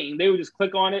whole thing. They would just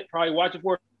click on it, probably watch it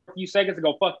for a few seconds and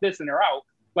go, fuck this, and they're out.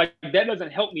 Like, that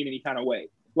doesn't help me in any kind of way.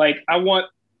 Like, I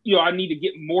need to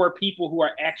get more people who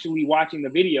are actually watching the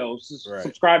videos,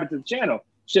 subscribing to the channel,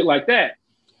 shit like that.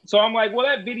 So I'm like, well,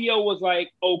 that video was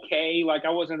like, okay, like I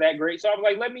wasn't that great. So I was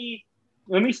like, let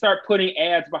me start putting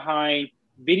ads behind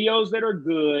videos that are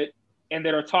good and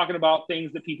that are talking about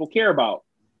things that people care about.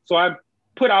 So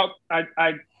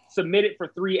I submitted for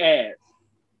 3 ads.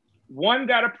 1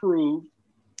 got approved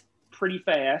pretty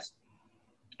fast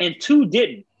and 2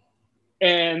 didn't.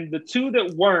 And the 2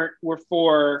 that weren't were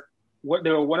for they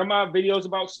were one of my videos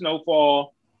about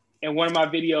Snowfall and one of my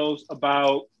videos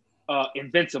about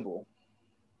Invincible.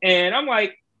 And I'm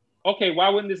like, okay, why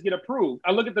wouldn't this get approved?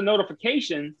 I look at the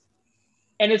notifications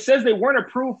and it says they weren't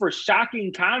approved for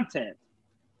shocking content.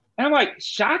 And I'm like,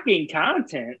 shocking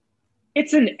content?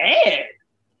 It's an ad.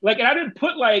 Like, and I didn't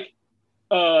put like,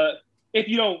 if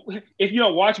you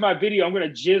don't watch my video, I'm gonna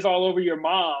jizz all over your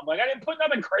mom. Like, I didn't put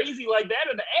nothing crazy like that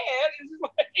in the ad. It's just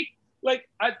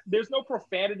there's no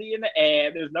profanity in the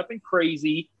ad. There's nothing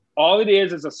crazy. All it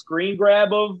is a screen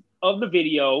grab of the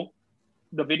video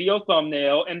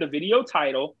thumbnail and the video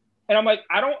title. And I'm like,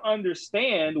 I don't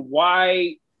understand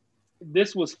why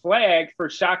this was flagged for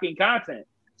shocking content.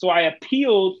 So I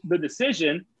appealed the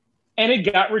decision and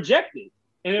it got rejected.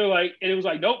 And it was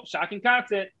like, nope, shocking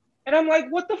content. And I'm like,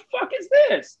 what the fuck is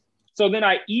this? So then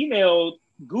I emailed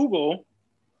Google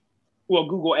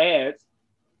Ads,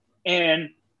 and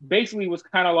basically was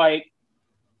kind of like,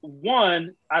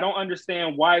 1, I don't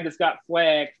understand why this got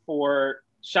flagged for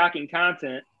shocking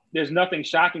content. There's nothing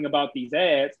shocking about these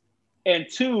ads. And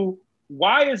 2,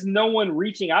 why is no one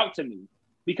reaching out to me?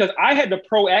 Because I had to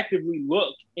proactively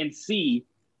look and see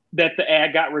that the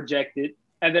ad got rejected.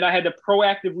 And then I had to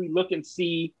proactively look and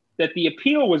see that the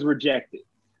appeal was rejected.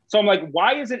 So I'm like,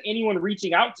 why isn't anyone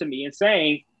reaching out to me and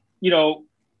saying,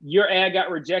 your ad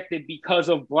got rejected because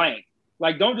of blank?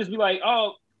 Like, don't just be like,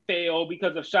 oh, fail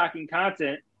because of shocking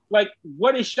content. Like,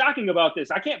 what is shocking about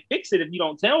this? I can't fix it if you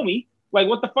don't tell me. Like,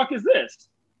 what the fuck is this?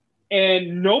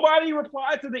 And nobody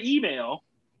replied to the email.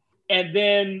 And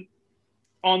then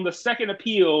on the second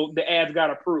appeal, the ads got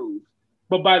approved.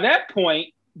 But by that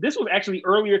point, this was actually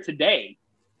earlier today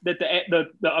that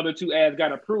the other 2 ads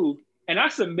got approved. And I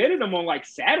submitted them on like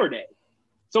Saturday.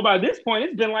 So by this point,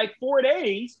 it's been like 4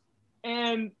 days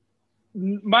and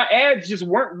my ads just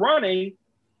weren't running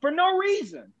for no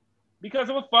reason because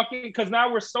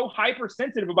now we're so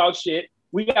hypersensitive about shit.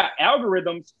 We got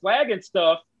algorithms flagging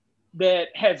stuff that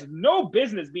has no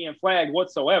business being flagged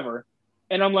whatsoever.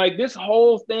 And I'm like, this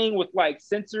whole thing with like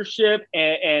censorship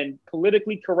and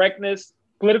political correctness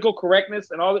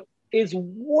and all that is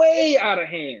way out of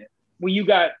hand when you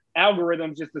got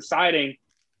algorithms just deciding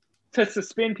to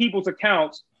suspend people's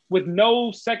accounts with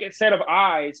no second set of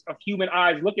human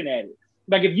eyes looking at it.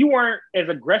 Like, if you weren't as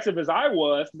aggressive as I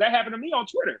was, that happened to me on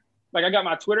Twitter. Like, I got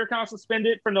my Twitter account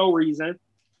suspended for no reason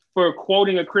for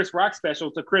quoting a Chris Rock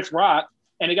special to Chris Rock,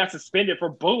 and it got suspended for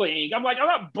bullying. I'm like, I'm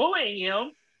not bullying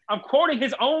him. I'm quoting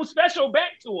his own special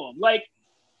back to him. Like,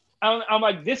 I'm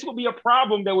like, this would be a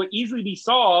problem that would easily be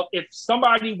solved if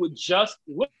somebody would just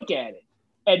look at it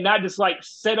and not just like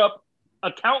set up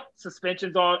account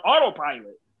suspensions on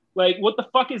autopilot. Like, what the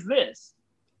fuck is this?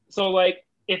 So like,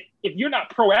 if you're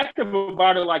not proactive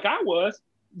about it like I was,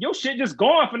 your shit just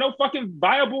gone for no fucking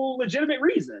viable, legitimate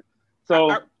reason.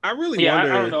 So I really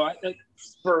wonder. I don't know.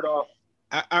 spurred off.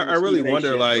 I really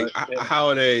wonder, like,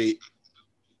 how they.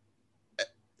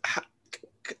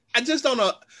 I just don't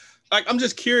know. Like, I'm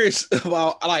just curious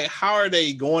about, like, how are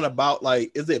they going about,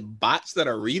 like, is it bots that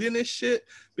are reading this shit?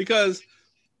 Because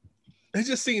it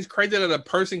just seems crazy that a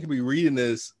person can be reading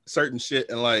this certain shit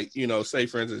and, like, you know, say,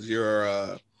 for instance,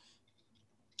 your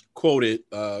quoted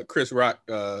Chris Rock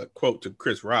quote to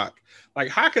Chris Rock. Like,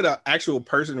 how could an actual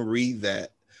person read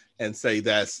that and say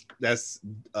that's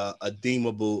a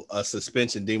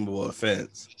suspension deemable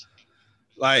offense?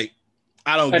 Like,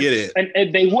 I don't get it.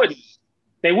 And they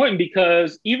wouldn't,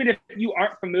 because even if you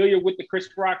aren't familiar with the Chris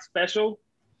Rock special,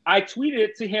 I tweeted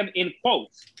it to him in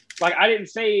quotes. Like, I didn't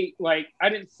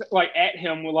at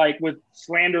him with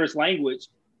slanderous language.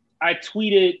 I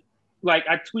tweeted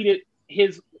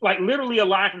his, like, literally a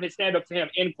line from his stand-up to him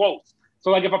in quotes. So,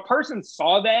 like, if a person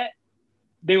saw that,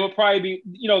 they would probably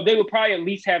at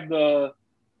least have the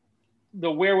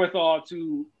wherewithal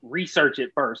to research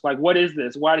it first. Like, what is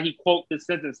this? Why did he quote this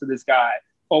sentence to this guy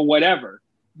or whatever?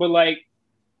 But, like,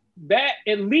 that,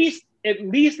 at least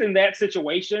in that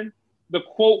situation, the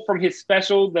quote from his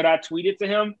special that I tweeted to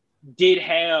him did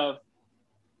have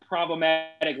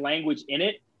problematic language in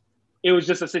it. It was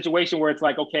just a situation where it's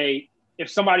like, okay, if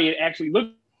somebody had actually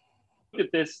looked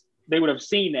at this, they would have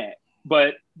seen that,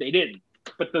 but they didn't.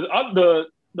 But the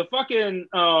fucking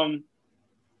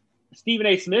Stephen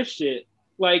A. Smith shit,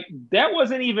 like, that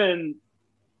wasn't even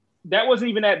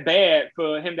that bad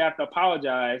for him to have to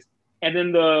apologize. And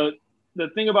then the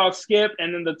thing about Skip,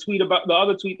 and then the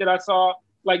other tweet that I saw,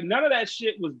 like, none of that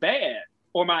shit was bad.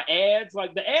 Or my ads,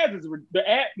 like,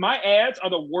 my ads are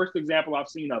the worst example I've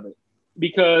seen of it,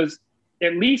 because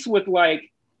at least with, like,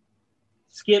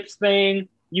 Skip's thing,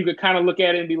 you could kind of look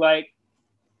at it and be like,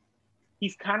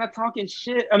 he's kind of talking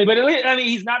shit. I mean,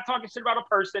 he's not talking shit about a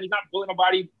person. He's not bullying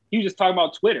nobody. He was just talking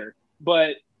about Twitter.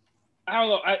 But I don't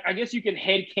know. I guess you can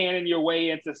headcanon your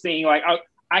way into saying, like,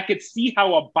 I could see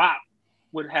how a bot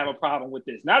would have a problem with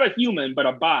this. Not a human, but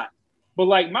a bot. But,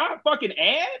 like, my fucking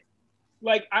ad,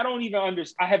 like, I don't even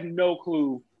understand. I have no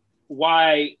clue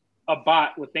why a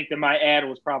bot would think that my ad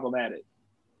was problematic.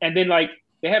 And then, like,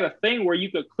 they had a thing where you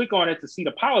could click on it to see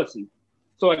the policy.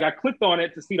 So, like, I clicked on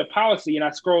it to see the policy, and I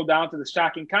scrolled down to the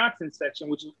shocking content section,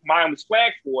 which mine was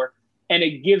flagged for, and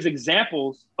it gives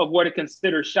examples of what it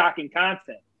considers shocking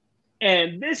content.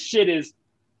 And this shit is,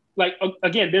 like,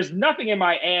 again, there's nothing in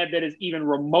my ad that is even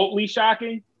remotely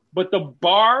shocking, but the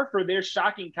bar for their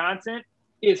shocking content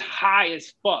is high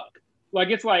as fuck. Like,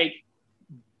 it's like,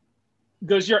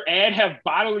 does your ad have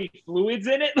bodily fluids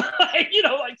in it? Like, you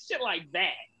know, like, shit like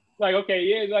that. Like, okay,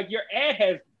 yeah, like, your ad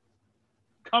has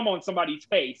come on somebody's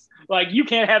face. Like, you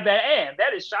can't have that ad.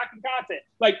 That is shocking content.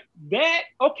 Like, that,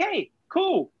 okay,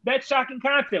 cool. That's shocking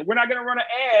content. We're not going to run an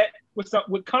ad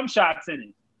with cum shots in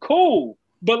it. Cool.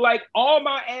 But, like, all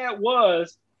my ad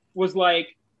was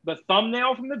like the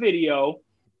thumbnail from the video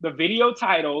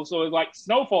title. So it's like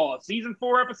Snowfall, season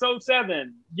 4, episode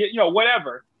 7, you know,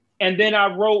 whatever. And then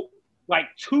I wrote like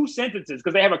 2 sentences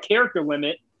because they have a character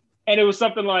limit. And it was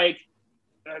something like,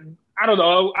 I don't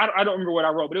know. I don't remember what I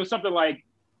wrote, but it was something like,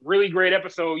 really great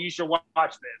episode. You should watch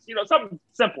this. You know, something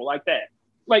simple like that.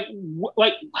 Like,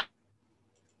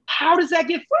 how does that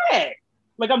get flagged?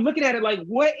 Like, I'm looking at it like,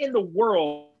 what in the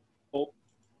world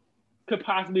could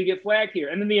possibly get flagged here?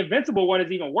 And then the Invincible one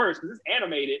is even worse because it's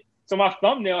animated. So my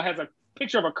thumbnail has a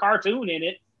picture of a cartoon in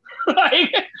it.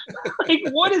 like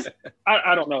what is?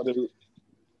 I don't know, dude.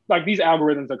 Like, these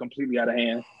algorithms are completely out of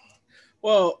hand.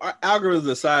 Well, our algorithms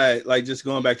aside, like, just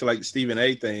going back to, like, the Stephen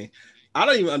A. thing, I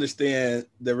don't even understand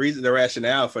the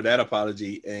rationale for that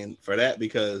apology and for that,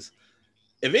 because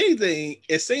if anything,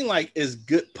 it seemed like it's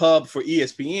good pub for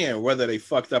ESPN, whether they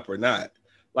fucked up or not.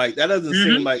 Like, that doesn't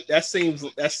seem like, that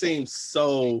seems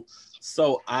so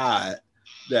odd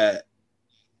that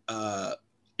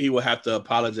he would have to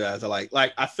apologize. Like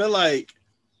I feel like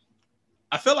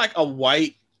a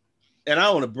white, and I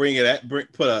don't want to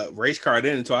put a race card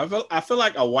into it. I feel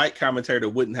like a white commentator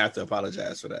wouldn't have to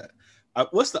apologize for that.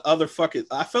 What's the other fucking?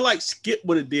 I feel like Skip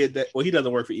would have did that. Well, he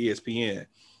doesn't work for ESPN,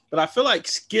 but I feel like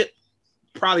Skip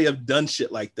probably have done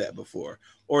shit like that before,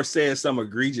 or said some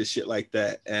egregious shit like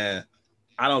that, and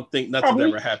I don't think nothing's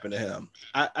ever happened to him.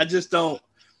 I just don't.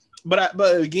 But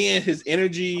again, his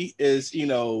energy is, you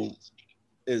know,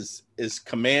 is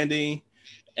commanding,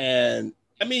 and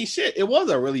I mean, shit. It was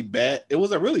a really bad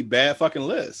fucking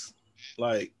list.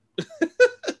 Like,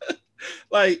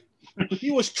 like.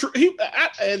 He was true.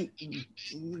 And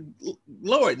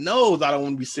Lord knows I don't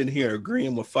want to be sitting here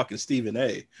agreeing with fucking Stephen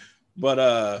A.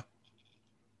 But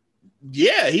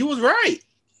yeah, he was right.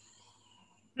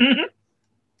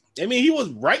 Mm-hmm. I mean, he was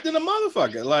right than a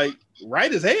motherfucker. Like,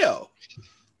 right as hell.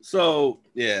 So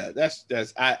yeah, that's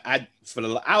I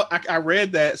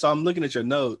read that. So I'm looking at your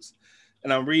notes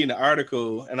and I'm reading the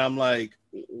article and I'm like,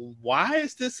 why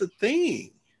is this a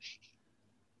thing?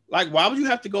 Like, why would you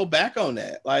have to go back on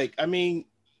that? Like, I mean,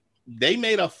 they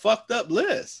made a fucked up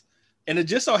list. And it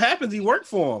just so happens he worked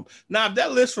for them. Now, if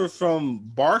that list was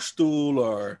from Barstool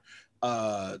or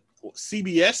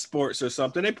CBS Sports or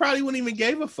something, they probably wouldn't even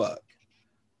give a fuck.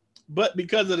 But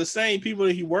because of the same people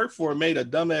that he worked for made a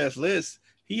dumbass list,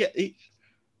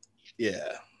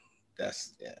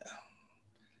 that's.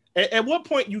 At what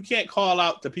point you can't call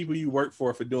out the people you work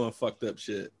for doing fucked up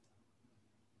shit?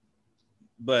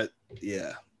 But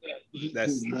yeah,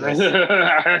 that's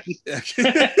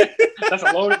that's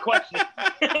a loaded question.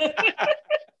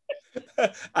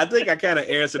 I think I kind of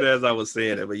answered it as I was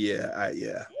saying it, but yeah.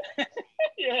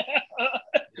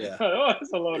 Yeah. Oh,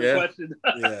 that's a loaded question.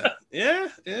 yeah.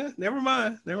 Never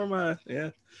mind.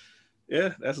 Yeah,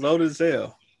 that's loaded as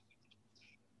hell.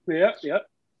 Yep.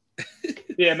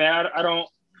 Yeah, man.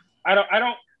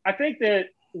 I think that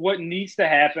what needs to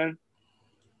happen,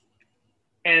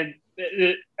 and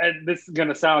this is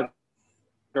gonna sound like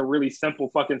a really simple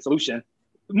fucking solution.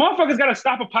 Motherfuckers gotta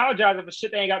stop apologizing for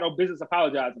shit they ain't got no business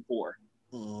apologizing for.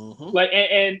 Mm-hmm. Like,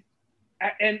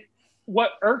 and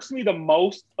what irks me the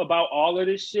most about all of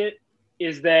this shit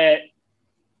is the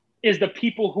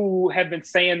people who have been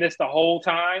saying this the whole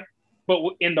time, but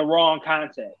in the wrong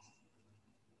context.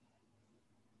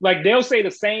 Like, they'll say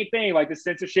the same thing, like the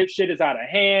censorship shit is out of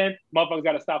hand, motherfuckers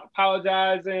got to stop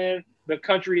apologizing, the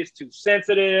country is too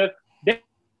sensitive. They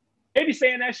be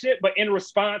saying that shit, but in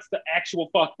response to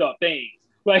actual fucked up things.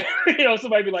 Like,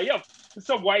 somebody be like, yo,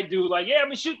 some white dude, like, yeah, I'm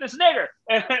gonna shoot this nigger.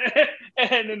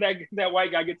 And then that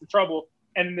white guy gets in trouble.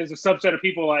 And then there's a subset of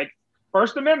people like,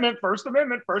 First Amendment.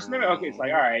 Okay, it's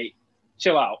like, all right,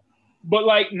 chill out. But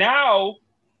like now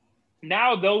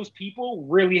those people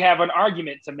really have an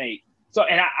argument to make. So,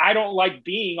 and I don't like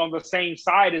being on the same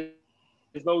side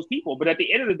as those people. But at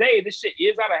the end of the day, this shit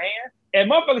is out of hand. And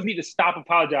motherfuckers need to stop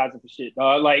apologizing for shit,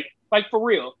 like for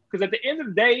real. Because at the end of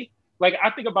the day, like, I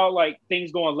think about like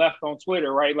things going left on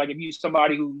Twitter, right? Like, if you're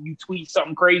somebody who you tweet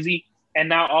something crazy and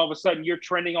now all of a sudden you're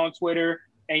trending on Twitter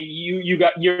and you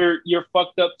got your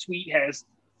fucked up tweet has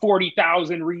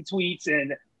 40,000 retweets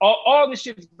and all this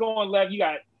shit's going left. You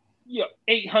got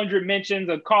 800 mentions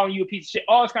of calling you a piece of shit,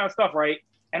 all this kind of stuff, right?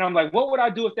 And I'm like, what would I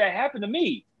do if that happened to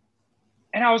me?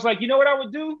 And I was like, you know what I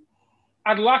would do?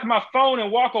 I'd lock my phone and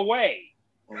walk away.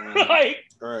 Like,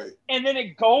 right. And then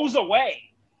it goes away.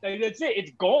 Like, that's it.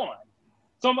 It's gone.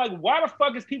 So I'm like, why the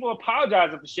fuck is people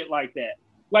apologizing for shit like that?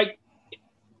 Like,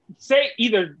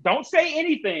 either don't say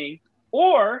anything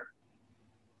or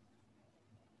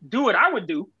do what I would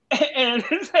do and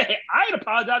say, I ain't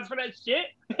apologize for that shit.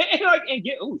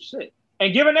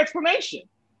 And give an explanation.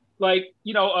 Like,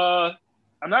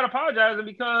 I'm not apologizing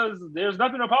because there's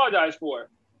nothing to apologize for.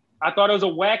 I thought it was a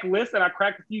whack list and I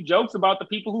cracked a few jokes about the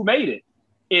people who made it.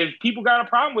 If people got a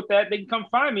problem with that, they can come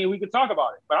find me and we can talk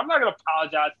about it. But I'm not going to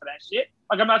apologize for that shit.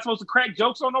 Like, I'm not supposed to crack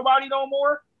jokes on nobody no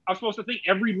more. I'm supposed to think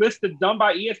every list that's done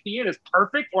by ESPN is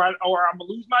perfect or I'm going to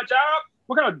lose my job.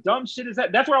 What kind of dumb shit is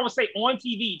that? That's what I would say on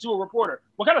TV to a reporter.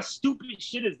 What kind of stupid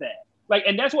shit is that? Like,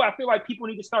 and that's what I feel like people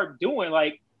need to start doing.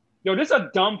 Like, this is a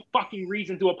dumb fucking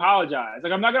reason to apologize.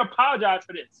 Like, I'm not going to apologize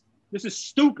for this. This is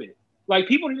stupid. Like,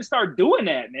 people need to start doing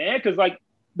that, man. Because, like,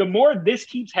 the more this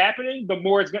keeps happening, the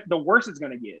worse it's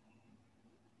going to get.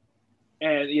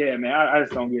 And, yeah, man, I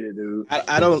just don't get it, dude.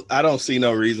 I don't see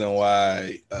no reason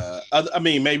why. I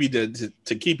mean, maybe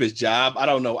to keep his job. I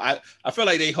don't know. I feel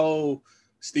like they hold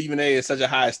Stephen A. in such a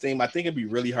high esteem. I think it'd be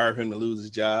really hard for him to lose his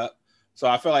job. So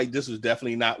I feel like this was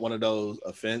definitely not one of those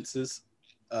offenses.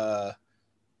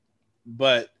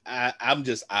 But I'm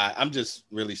just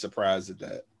really surprised at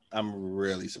that. I'm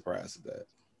really surprised at that.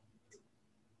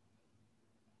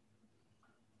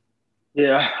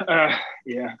 Yeah.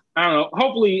 Yeah. I don't know.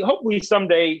 Hopefully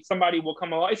someday somebody will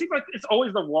come along. It seems like it's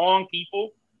always the wrong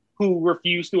people who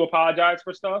refuse to apologize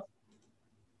for stuff.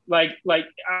 Like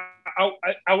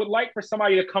I would like for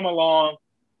somebody to come along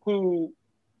who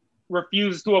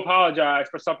refuses to apologize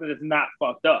for something that's not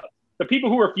fucked up. The people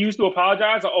who refuse to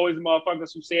apologize are always the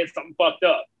motherfuckers who said something fucked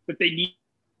up that they need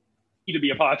to be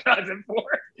apologizing for.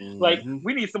 Mm-hmm. Like,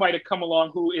 we need somebody to come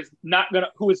along who is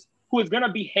gonna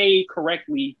behave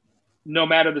correctly no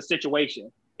matter the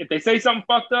situation. If they say something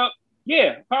fucked up,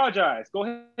 yeah, apologize. Go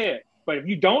ahead. But if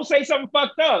you don't say something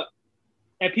fucked up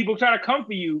and people try to come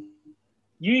for you,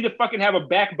 you need to fucking have a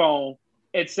backbone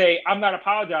and say, I'm not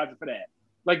apologizing for that.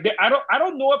 Like, I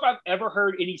don't know if I've ever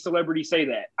heard any celebrity say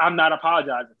that. I'm not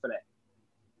apologizing for that.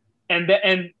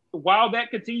 And while that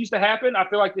continues to happen, I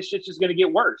feel like this shit's just going to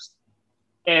get worse.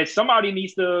 And somebody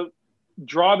needs to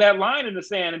draw that line in the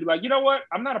sand and be like, you know what?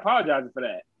 I'm not apologizing for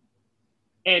that.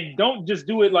 And don't just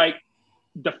do it like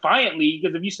defiantly,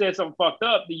 because if you said something fucked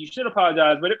up, then you should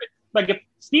apologize. But if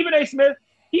Stephen A. Smith,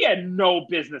 he had no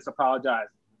business apologizing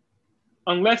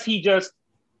unless it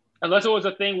was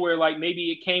a thing where like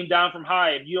maybe it came down from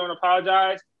high. If you don't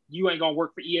apologize, you ain't gonna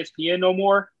work for ESPN no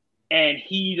more. And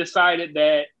he decided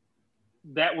that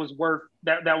was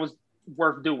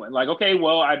worth doing. Like, okay,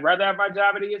 well, I'd rather have my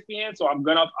job at ESPN, so I'm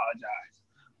gonna apologize.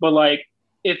 But like,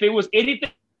 if it was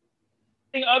anything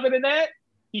other than that,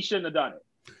 he shouldn't have done it.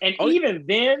 And even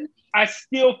then, I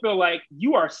still feel like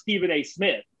you are Stephen A.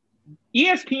 Smith.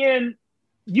 ESPN,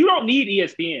 you don't need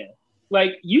ESPN.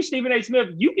 Like, you, Stephen A. Smith,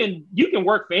 you can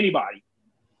work for anybody.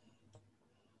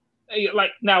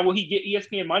 Like, now, will he get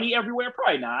ESPN money everywhere?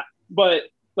 Probably not. But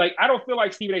like, I don't feel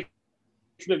like Stephen A.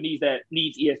 Smith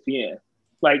needs ESPN.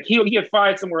 Like, he'll get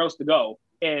fired somewhere else to go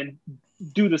and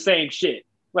do the same shit.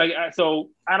 Like, so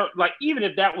I don't like, even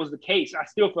if that was the case, I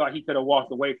still feel like he could have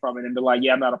walked away from it and been like,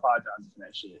 yeah, I'm not apologizing for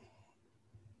that shit.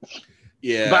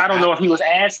 Yeah. But I don't know if he was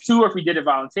asked to or if he did it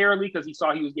voluntarily because he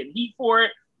saw he was getting heat for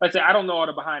it. Like I said, I don't know all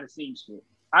the behind the scenes shit.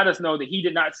 I just know that he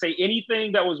did not say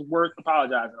anything that was worth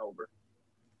apologizing over.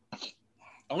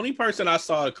 Only person I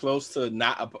saw close to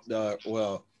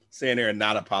saying they're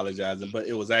not apologizing, but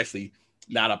it was actually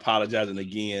not apologizing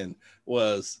again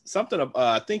was something.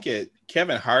 I think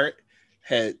Kevin Hart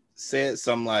had said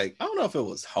something like, I don't know if it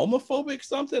was homophobic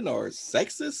something or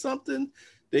sexist something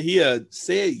that he had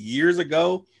said years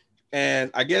ago. And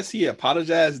I guess he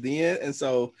apologized then. And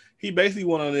so he basically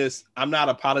went on this I'm not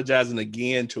apologizing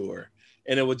again tour.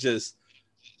 And it was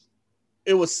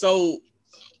so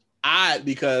odd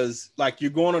because like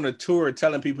you're going on a tour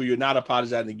telling people you're not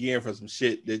apologizing again for some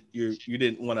shit that you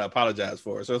didn't want to apologize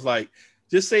for. So it's like,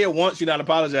 just say it once, you're not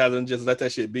apologizing, and just let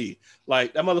that shit be.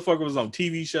 Like, that motherfucker was on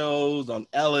TV shows, on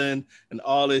Ellen, and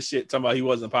all this shit talking about he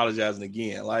wasn't apologizing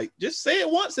again. Like, just say it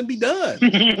once and be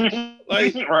done.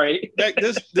 Like, right.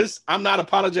 This I'm not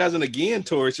apologizing again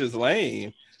tour is just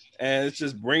lame. And it's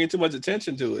just bringing too much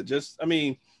attention to it. Just, I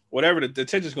mean, whatever, the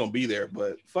attention's going to be there,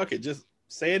 but fuck it, just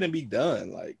say it and be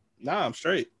done. Like, nah, I'm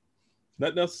straight.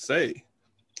 Nothing else to say.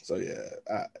 So,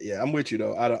 yeah, I'm with you,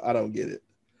 though. I don't get it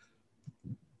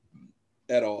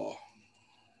at all.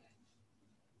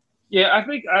 Yeah, I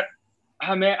think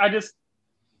I just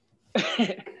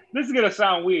this is gonna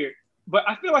sound weird, but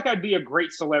I feel like I'd be a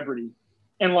great celebrity,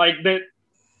 and like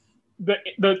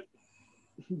the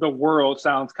world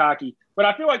sounds cocky, but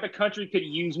I feel like the country could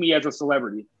use me as a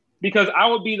celebrity because I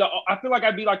feel like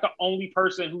I'd be like the only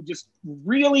person who just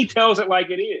really tells it like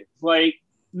it is. Like,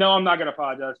 no, I'm not gonna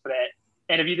apologize for that.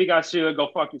 And if you think I should, go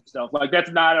fuck yourself. Like,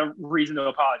 that's not a reason to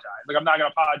apologize. Like, I'm not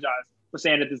gonna apologize for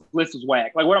saying that this list is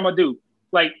whack. Like, what am I gonna do?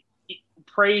 Like,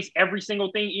 praise every single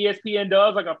thing ESPN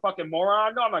does like a fucking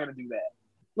moron? No, I'm not gonna do that.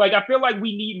 Like, I feel like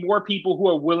we need more people who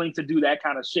are willing to do that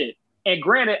kind of shit. And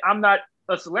granted, I'm not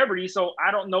a celebrity, so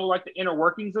I don't know like the inner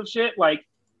workings of shit. Like,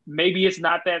 maybe it's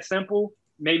not that simple.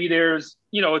 Maybe there's,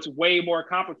 it's way more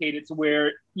complicated to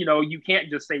where, you can't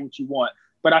just say what you want.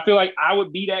 But I feel like I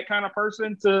would be that kind of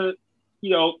person to,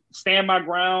 stand my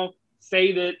ground,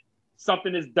 say that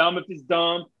something is dumb if it's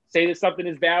dumb, say that something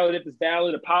is valid if it's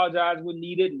valid, apologize when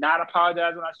needed, not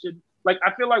apologize when I shouldn't. Like,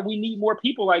 I feel like we need more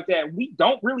people like that. We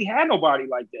don't really have nobody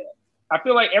like that. I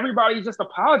feel like everybody's just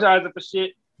apologizing for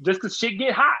shit just because shit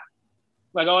get hot.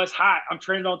 Like, oh, it's hot. I'm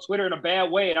trending on Twitter in a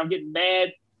bad way, and I'm getting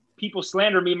mad. People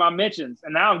slander me in my mentions,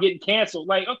 and now I'm getting canceled.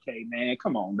 Like, okay, man,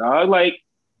 come on, dog. Like,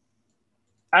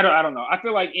 I don't know. I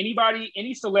feel like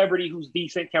any celebrity who's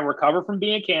decent can recover from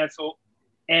being canceled,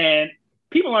 and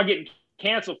people aren't getting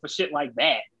canceled for shit like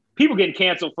that. People getting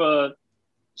canceled for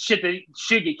shit that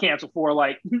should get canceled for,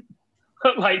 like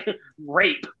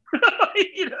rape,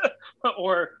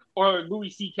 or Louis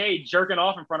C.K. jerking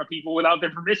off in front of people without their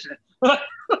permission.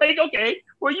 Like, okay,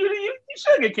 well, you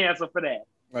should get canceled for that.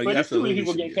 Well, but there's too many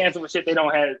people getting canceled for shit they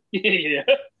don't have. Yeah.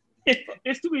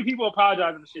 It's too many people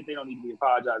apologizing for shit they don't need to be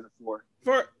apologizing for.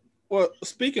 Well,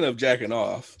 speaking of jacking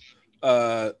off,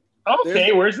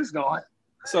 okay, where's this going?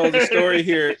 So the story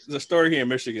here in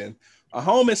Michigan, a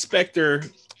home inspector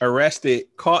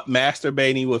caught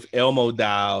masturbating with Elmo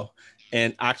doll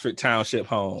in Oxford Township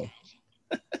home.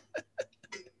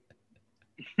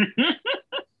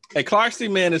 A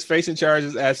Clarkston man is facing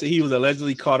charges after he was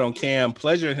allegedly caught on cam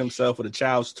pleasuring himself with a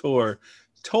child's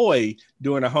toy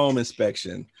during a home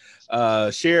inspection.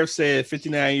 Sheriff said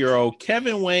 59-year-old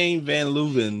Kevin Wayne Van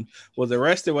Leuven was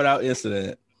arrested without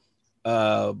incident.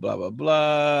 Blah, blah,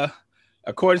 blah.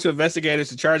 According to investigators,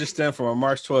 the charges stem from a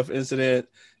March 12th incident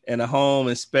and a home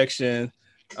inspection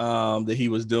that he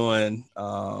was doing.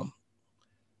 The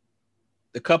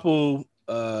couple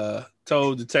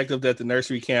told detective that the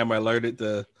nursery camera alerted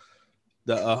the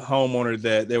homeowner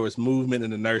that there was movement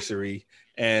in the nursery,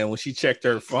 and when she checked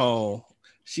her phone,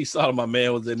 she saw my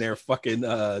man was in there fucking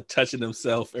touching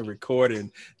himself and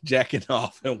recording, jacking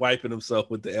off and wiping himself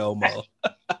with the Elmo.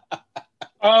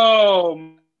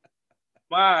 Oh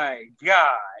my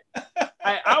God.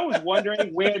 I was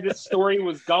wondering where this story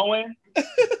was going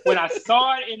when I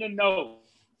saw it in the notes.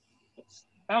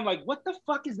 And I'm like, what the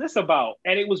fuck is this about?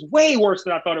 And it was way worse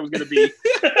than I thought it was going to be.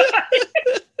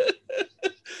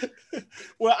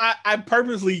 Well, I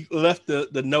purposely left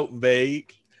the note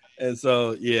vague. And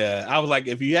so, yeah, I was like,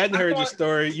 if you hadn't heard the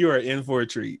story, you are in for a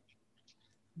treat.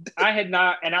 I had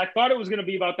not. And I thought it was going to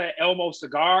be about that Elmo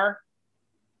cigar.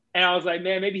 And I was like,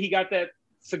 man, maybe he got that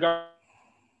cigar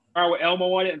with Elmo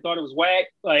on it and thought it was whack.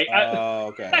 Like,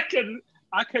 okay.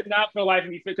 I could not for the life of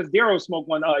me, because Darrow smoked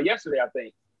one yesterday, I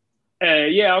think.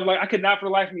 Yeah, I was like, I could not for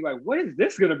the life of me, like, what is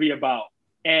this going to be about?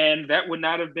 And that would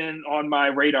not have been on my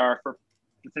radar for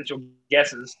potential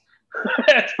guesses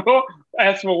as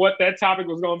for what that topic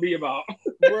was going to be about.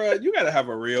 Bro, you got to have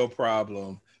a real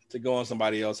problem to go on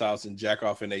somebody else's house and jack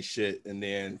off in their shit and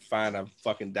then find a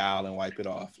fucking dial and wipe it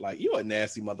off. Like, you a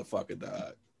nasty motherfucker,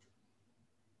 dog.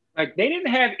 Like, they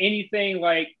didn't have anything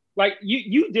like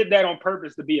you did that on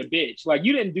purpose to be a bitch. Like,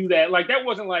 you didn't do that. Like, that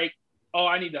wasn't like, oh,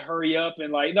 I need to hurry up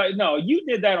and like, no, you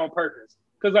did that on purpose.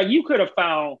 Because like, you could have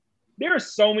found, there are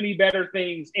so many better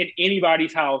things in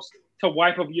anybody's house to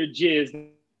wipe up your jizz than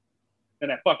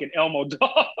that fucking Elmo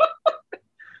doll.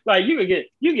 Like, you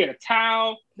get a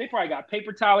towel. They probably got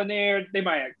paper towel in there. They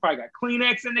probably got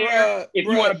Kleenex in there. If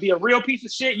you want to be a real piece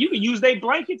of shit, you can use their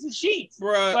blankets and sheets.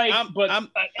 Bruh, like,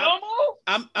 Elmo?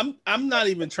 I'm not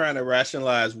even trying to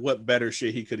rationalize what better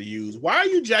shit he could have used. Why are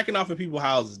you jacking off in people's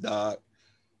houses, dog?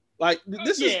 Like,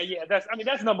 this is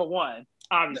that's number one,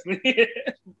 obviously.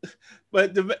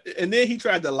 But and then he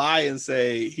tried to lie and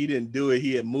say he didn't do it.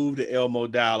 He had moved the Elmo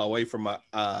dial away from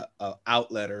a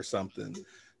outlet or something.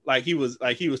 Like he was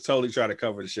totally trying to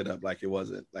cover the shit up, like it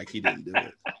wasn't, like he didn't do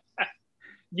it.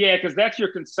 Yeah, because that's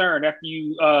your concern. After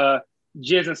you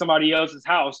jizz in somebody else's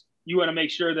house, you want to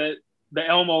make sure that the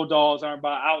Elmo dolls aren't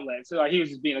by outlet. So like, he was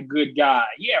just being a good guy.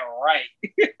 Yeah, right.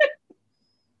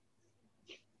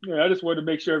 Yeah, I just wanted to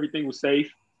make sure everything was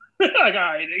safe. Like, all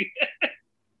right,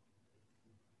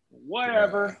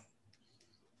 whatever.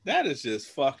 That is just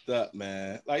fucked up,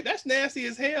 man. Like, that's nasty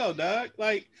as hell, dog.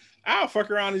 Like, I'll fuck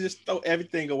around and just throw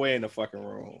everything away in the fucking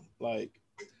room. Like,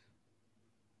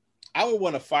 I would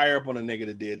want to fire up on a nigga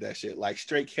that did that shit. Like,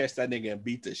 straight catch that nigga and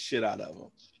beat the shit out of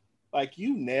him. Like,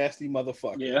 you nasty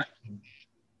motherfucker. Yeah.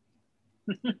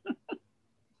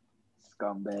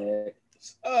 Scumbag.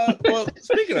 Well,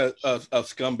 speaking of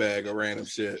scumbag or random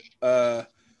shit,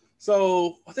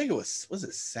 so I think was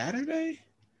it Saturday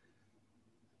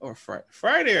or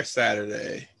Friday or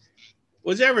Saturday,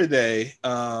 whichever day.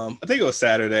 I think it was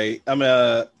Saturday. I mean,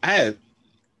 I had,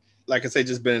 like I say,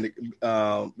 just been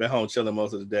home chilling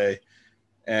most of the day,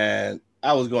 and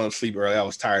I was going to sleep early. I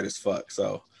was tired as fuck,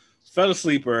 so fell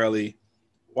asleep early.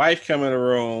 Wife come in the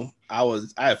room. I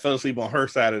had fell asleep on her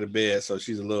side of the bed, so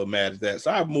she's a little mad at that. So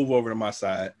I move over to my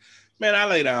side. Man, I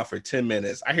lay down for 10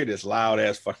 minutes. I hear this loud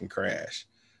ass fucking crash.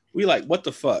 We like, what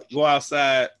the fuck? Go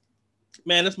outside.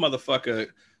 Man, this motherfucker,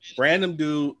 random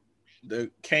dude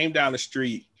that came down the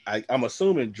street, I'm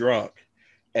assuming drunk,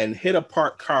 and hit a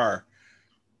parked car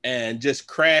and just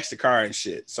crashed the car and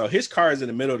shit. So his car is in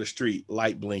the middle of the street,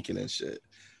 light blinking and shit.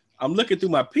 I'm looking through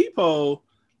my peephole,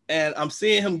 and I'm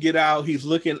seeing him get out. He's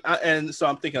looking, and so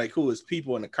I'm thinking, like, who is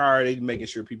people in the car? They making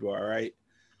sure people are all right.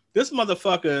 This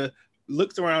motherfucker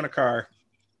looks around the car,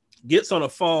 gets on the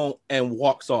phone, and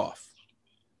walks off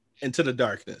into the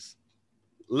darkness.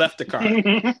 Left the car.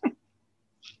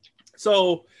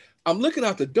 So I'm looking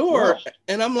out the door,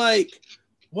 and I'm like,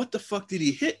 what the fuck did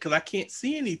he hit? Because I can't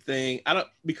see anything.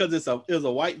 Because it was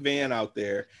a white van out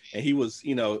there, and he was,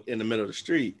 in the middle of the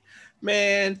street.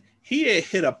 Man, he had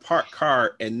hit a parked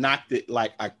car and knocked it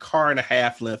like a car and a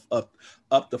half length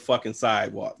up the fucking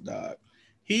sidewalk, dog.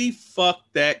 He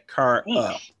fucked that car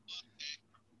up.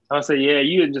 I'll say, yeah,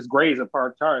 you didn't just graze a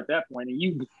parked car at that point, and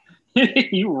you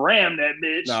you rammed that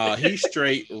bitch. No, he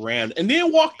straight rammed and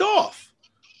then walked off.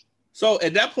 So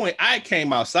at that point, I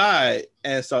came outside,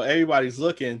 and so everybody's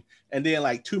looking, and then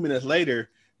like 2 minutes later,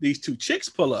 these two chicks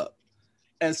pull up,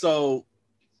 and so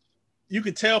you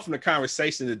could tell from the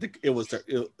conversation that it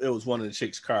was one of the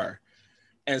chicks' car.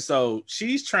 And so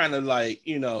she's trying to, like,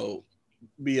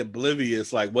 be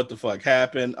oblivious, like, what the fuck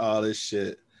happened, all this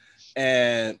shit.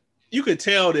 And you could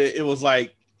tell that it was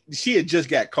like she had just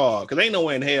got called because ain't no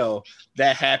way in hell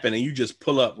that happened and you just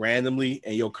pull up randomly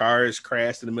and your car is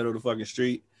crashed in the middle of the fucking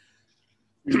street.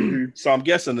 So I'm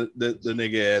guessing the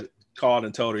nigga had called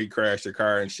and told her he crashed her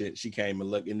car and shit. She came and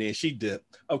looked and then she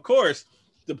dipped. Of course,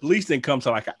 the police didn't come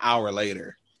till like an hour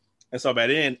later. And so by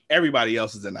then everybody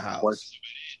else is in the house.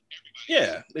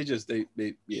 Yeah, they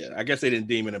I guess they didn't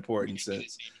deem it important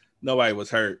since nobody was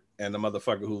hurt and the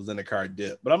motherfucker who was in the car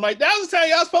dipped. But I'm like, that was the time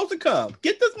y'all supposed to come.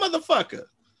 Get this motherfucker.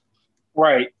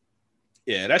 Right.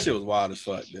 Yeah, that shit was wild as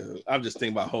fuck, dude. I'm just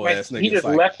thinking about whole ass niggas. He just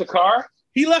left the car?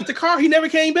 He left the car. He never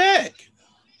came back.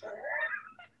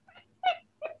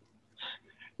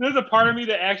 There's a part of me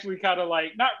that actually kind of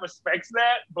like, not respects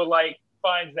that, but like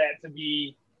finds that to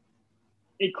be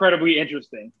incredibly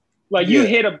interesting. Like you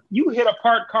hit a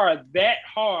parked car that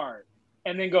hard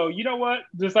and then go, you know what?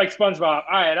 Just like SpongeBob. All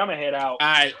right, I'm gonna head out. All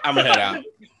right, I'm gonna head out.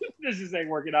 This just ain't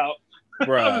working out.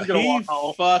 Bro, he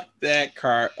fucked that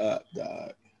car up,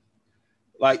 dog.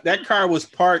 Like that car was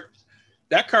parked.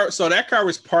 That car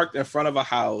was parked in front of a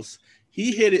house.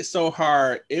 He hit it so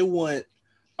hard it went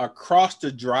across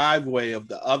the driveway of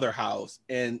the other house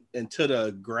and into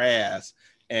the grass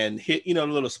and hit, the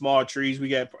little small trees we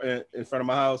got in front of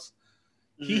my house.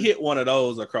 He hit one of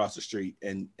those across the street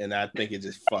and I think it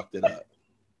just fucked it up.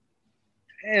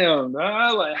 Damn,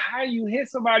 man. Like, how you hit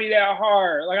somebody that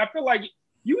hard? Like, I feel like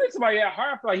you hit somebody that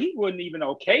hard, I feel like he wasn't even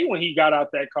okay when he got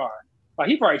out that car. Like,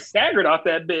 he probably staggered out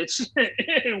that bitch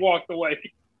and walked away.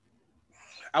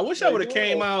 I wish I would have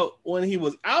came out when he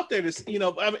was out there. It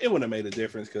wouldn't have made a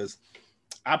difference because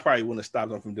I probably wouldn't have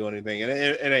stopped him from doing anything. And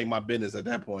it ain't my business at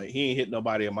that point. He ain't hit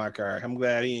nobody in my car. I'm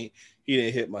glad he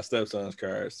didn't hit my stepson's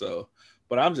car. So,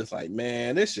 but I'm just like,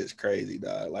 man, this shit's crazy,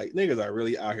 dog. Like, niggas are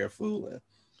really out here fooling.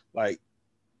 Like,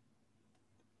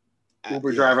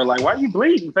 Uber driver, like, why are you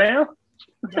bleeding, fam?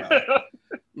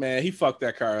 Man, he fucked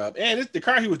that car up. And the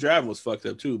car he was driving was fucked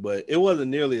up too, but it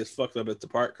wasn't nearly as fucked up as the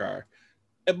parked car.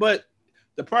 But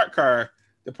the parked car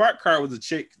was a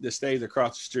chick that stays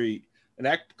across the street, and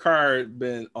that car had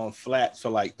been on flats for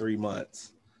like 3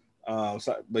 months.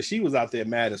 But she was out there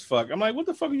mad as fuck. I'm like, what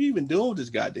the fuck are you even doing with this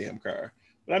goddamn car?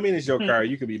 But I mean, it's your car.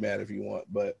 You can be mad if you want,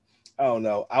 but I don't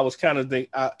know. I was kind of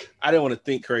I didn't want to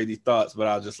think crazy thoughts, but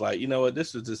I was just like, you know what?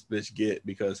 This is this bitch get,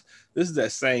 because this is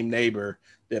that same neighbor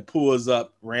that pulls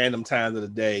up random times of the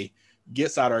day,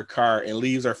 gets out her car and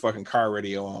leaves her fucking car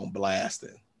radio on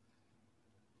blasting.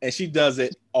 And she does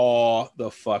it all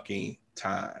the fucking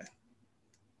time.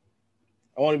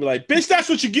 I want to be like, bitch, that's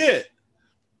what you get.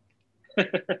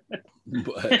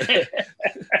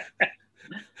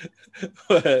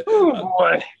 but oh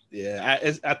boy. Yeah,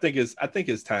 I think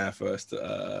it's time for us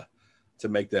to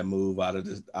make that move out of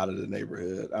the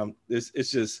neighborhood.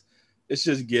 It's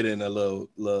just getting a little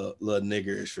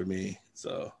niggerish for me.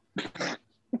 So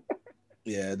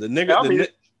yeah, the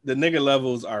nigger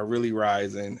levels are really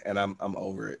rising, and I'm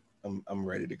over it. I'm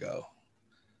ready to go.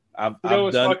 I've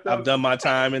done my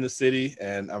time in the city,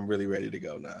 and I'm really ready to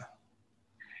go now.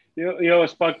 You know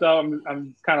what's fucked up?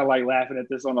 I'm kind of like laughing at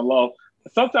this on the low.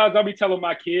 Sometimes I'll be telling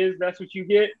my kids that's what you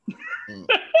get,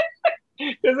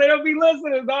 because they don't be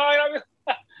listening, dog.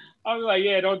 I'll be like,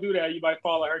 yeah, don't do that. You might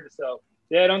fall and hurt yourself.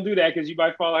 Yeah, don't do that because you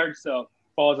might fall and hurt yourself.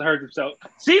 Falls and hurt yourself.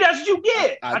 See, that's what you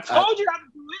get. I told you not to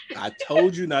do it. I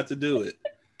told you not to do it.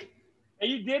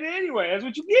 And you did it anyway. That's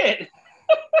what you get.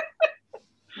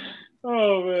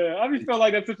 Oh, man. I just feel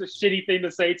like that's such a shitty thing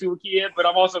to say to a kid, but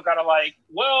I'm also kind of like,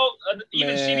 well,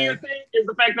 even shittier thing is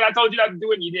the fact that I told you not to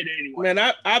do it and you did it anyway.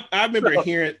 Man, I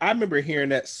remember hearing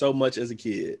that so much as a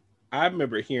kid. I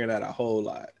remember hearing that a whole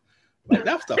lot. Like,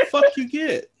 that's the fuck you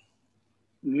get.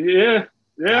 Yeah.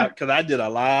 Yeah. Because I did a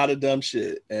lot of dumb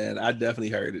shit, and I definitely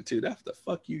heard it too. That's the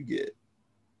fuck you get.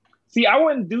 See, I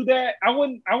wouldn't do that. I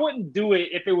wouldn't do it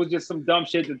if it was just some dumb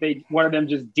shit that one of them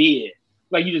just did.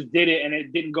 Like, you just did it and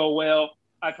it didn't go well.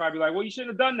 I'd probably be like, well, you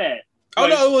shouldn't have done that. Oh, like,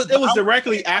 no, it was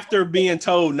directly after being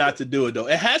told not to do it, though.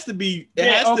 It has to be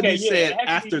said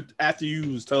after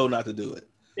you was told not to do it.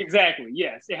 Exactly.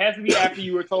 Yes, it has to be after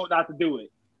you were told not to do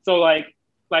it. So like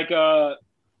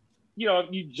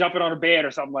you jumping on a bed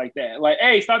or something like that. Like,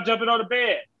 hey, stop jumping on the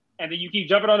bed. And then you keep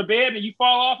jumping on the bed and you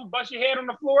fall off and bust your head on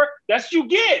the floor. That's what you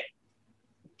get.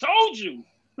 Told you.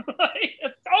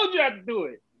 Told you not to do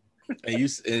it.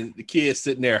 And the kid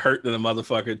sitting there hurting the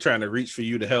motherfucker trying to reach for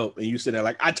you to help, and you sitting there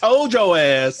like, I told your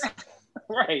ass.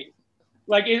 Right.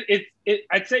 Like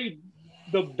I'd say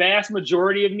the vast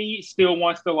majority of me still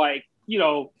wants to, like,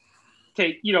 feel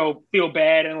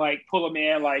bad and like pull them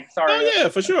in, like, sorry. Oh yeah,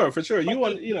 for sure. You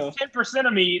want 10%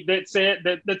 of me that said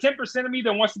that the 10% of me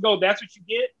that wants to go, that's what you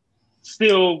get,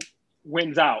 still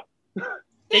wins out.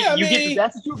 Yeah,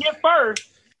 that's what you get first.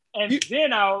 and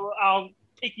then I'll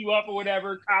pick you up or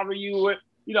whatever, cover you with,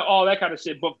 all that kind of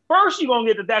shit. But first, you're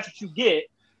gonna get that's what you get.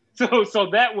 So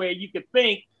that way you could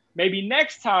think maybe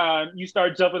next time you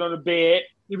start jumping on the bed,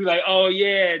 you'll be like, oh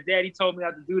yeah, Daddy told me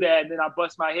not to do that, and then I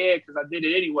bust my head because I did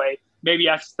it anyway. Maybe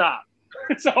I stop.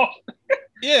 So.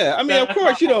 Yeah, I mean, of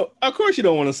course you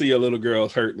don't want to see your little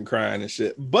girls hurt and crying and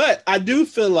shit. But I do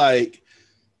feel like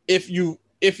if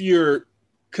you're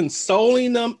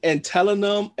consoling them and telling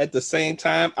them at the same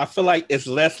time, I feel like it's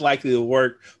less likely to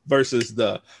work versus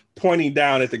the pointing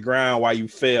down at the ground while you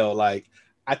fail. Like,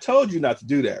 I told you not to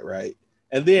do that, right?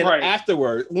 And then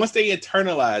afterwards, once they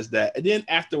internalize that, and then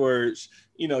afterwards,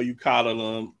 you coddle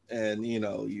them and you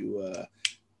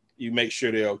make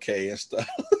sure they're okay and stuff.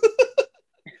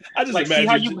 I just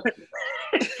imagine.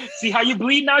 See how you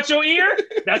bleeding out your ear?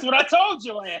 That's what I told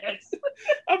your ass.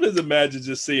 I just imagine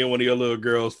just seeing one of your little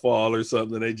girls fall or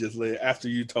something. They just after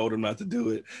you told them not to do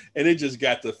it, and it just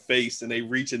got the face, and they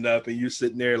reaching up, and you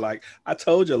sitting there like, I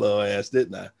told your little ass,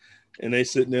 didn't I? And they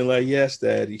sitting there like, yes,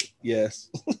 Daddy, yes,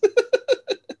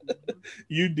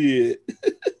 you did.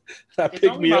 It's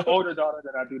only my older daughter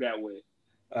that I do that with.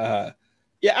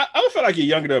 Yeah, I feel like your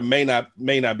younger daughter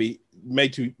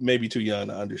maybe too young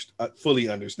to fully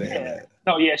understand that.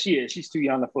 No, yeah, she is. She's too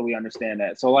young to fully understand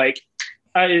that. So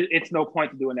it's no point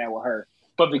to doing that with her.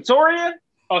 But Victoria,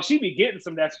 she be getting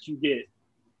some. That's what you get.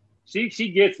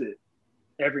 She gets it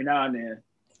every now and then.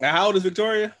 Now, how old is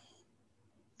Victoria?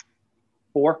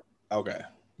 4. Okay.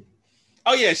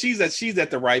 Oh yeah, she's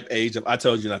at the ripe age of I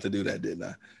told you not to do that, didn't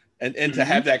I? And to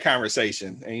have that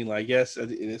conversation, and you're like, yes.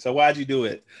 So why'd you do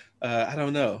it? I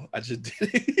don't know. I just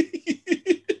did it.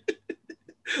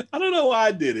 I don't know why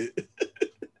I did it,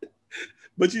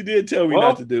 but you did tell me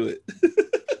not to do it.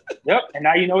 Yep, and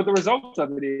now you know what the results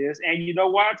of it is, and you know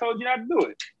why I told you not to do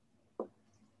it.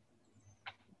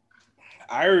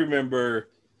 I remember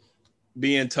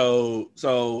being told.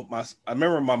 So I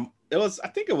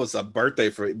think it was a birthday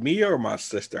for me or my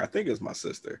sister. I think it was my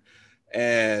sister,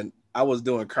 and I was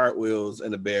doing cartwheels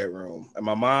in the bedroom, and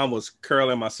my mom was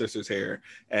curling my sister's hair,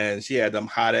 and she had them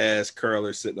hot ass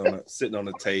curlers sitting on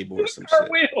the table or some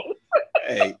shit.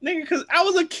 Hey, nigga, because I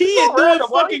was a kid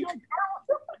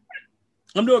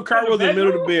I'm doing cartwheels in the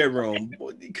middle of the bedroom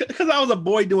because I was a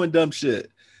boy doing dumb shit,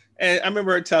 and I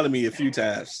remember her telling me a few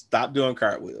times, "Stop doing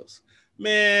cartwheels."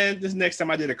 Man, this next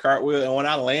time I did a cartwheel, and when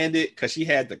I landed, because she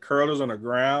had the curlers on the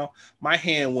ground, my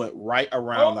hand went right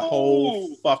around the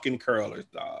whole fucking curlers,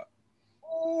 dog.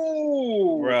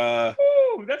 Ooh, bruh.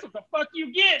 Ooh, that's what the fuck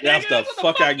you get. That's the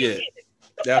fuck I get.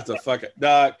 That's the fuck,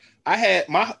 dog. I had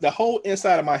the whole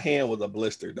inside of my hand was a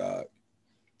blister, dog.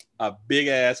 A big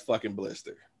ass fucking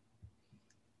blister.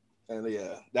 And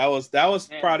yeah, that was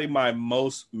probably my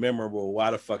most memorable. Why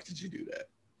the fuck did you do that?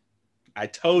 I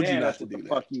told you not to do that.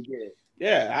 Fuck you get.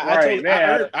 Yeah, I earned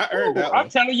that one. I'm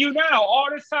telling you now. All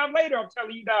this time later, I'm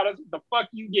telling you now. That's what the fuck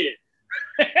you get.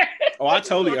 Oh, I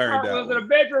totally earned that. I was in a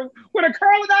bedroom with a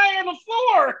curling iron on the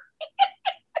floor.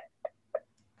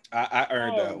 I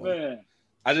earned that one. Man.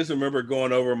 I just remember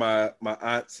going over my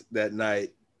aunt's that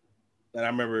night, and I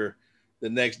remember the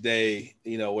next day,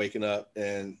 waking up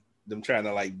and them trying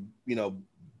to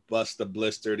bust the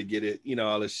blister to get it,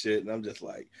 all this shit, and I'm just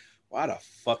like, why the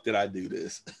fuck did I do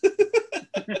this?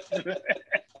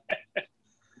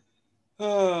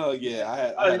 Oh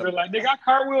yeah, I was like, nigga, I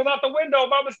cartwheeled out the window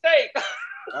by mistake.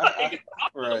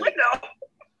 Right.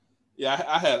 Yeah,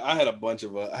 I had a bunch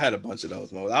of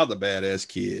those moments. I was a badass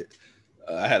kid.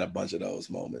 I had a bunch of those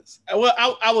moments. Well,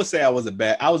 I would say I was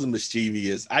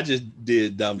mischievous. I just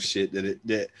did dumb shit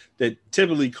that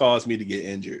typically caused me to get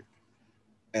injured,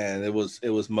 and it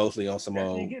was mostly on some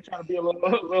old. You trying to be a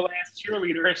little ass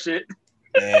cheerleader and shit.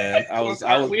 And I was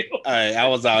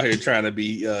out here trying to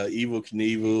be Evel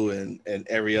Knievel and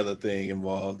every other thing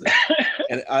involved,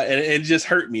 and it just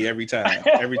hurt me every time.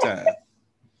 Every time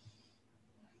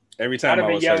I'd have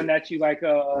been yelling at you like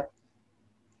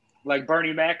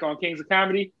Bernie Mac on Kings of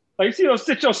Comedy. Like, you see, those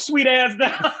sit your sweet ass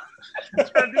down.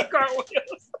 Trying to do cartwheels.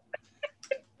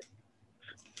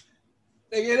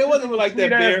 And it wasn't even like that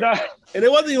bear. And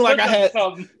it wasn't even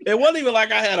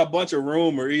like I had a bunch of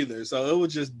rumor either. So it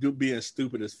was just being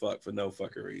stupid as fuck for no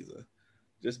fucking reason.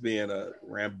 Just being a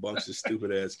rambunctious,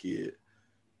 stupid ass kid.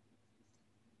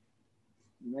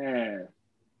 Man.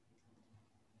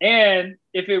 And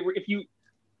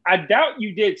I doubt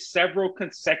you did several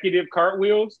consecutive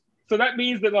cartwheels. So that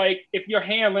means that, like, if your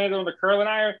hand landed on the curling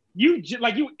iron, you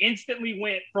instantly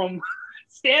went from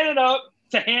standing up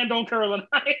to hand on curling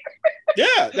iron.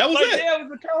 Yeah, that was it. Yeah, it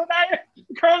was the curling iron.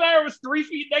 The curling iron was 3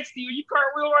 feet next to you. You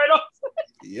cartwheel right off.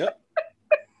 Yep.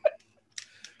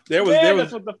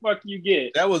 That's what the fuck you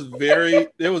get. There was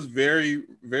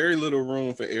very little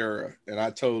room for error, and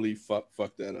I totally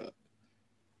fucked that up.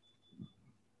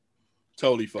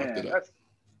 Totally fucked it up.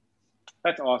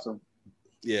 That's awesome.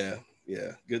 Yeah.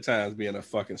 Good times being a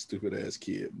fucking stupid ass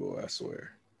kid, boy. I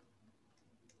swear.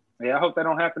 Yeah, I hope that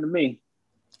don't happen to me.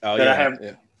 Oh that yeah. I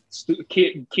have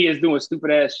kids doing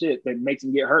stupid ass shit that makes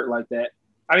them get hurt like that.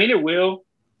 I mean, it will,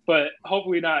 but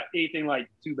hopefully not anything like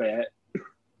too bad.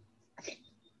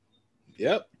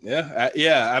 Yep.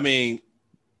 Yeah. I mean,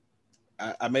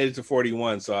 I made it to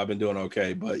 41, so I've been doing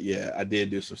okay. But yeah, I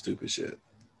did do some stupid shit.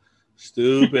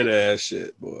 Stupid ass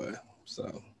shit, boy.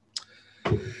 So,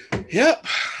 yep.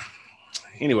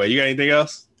 Anyway, you got anything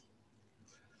else?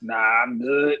 Nah, I'm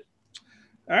good.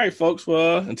 All right, folks.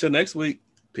 Well, until next week,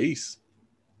 peace.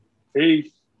 Peace.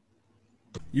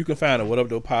 You can find a What Up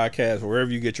Though podcast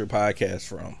wherever you get your podcasts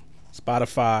from.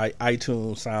 Spotify,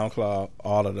 iTunes, SoundCloud,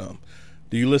 all of them.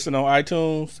 Do you listen on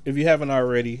iTunes? If you haven't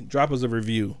already, drop us a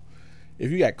review.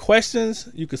 If you got questions,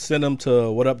 you can send them to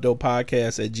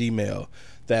whatupdopepodcast@gmail.com.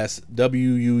 That's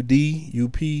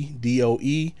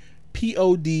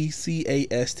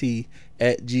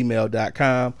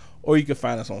WUDUPDOEPODCAST@gmail.com. Or you can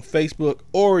find us on Facebook,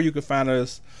 or you can find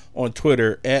us on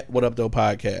Twitter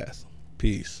 @WhatUpThoughPodcast.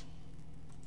 Peace.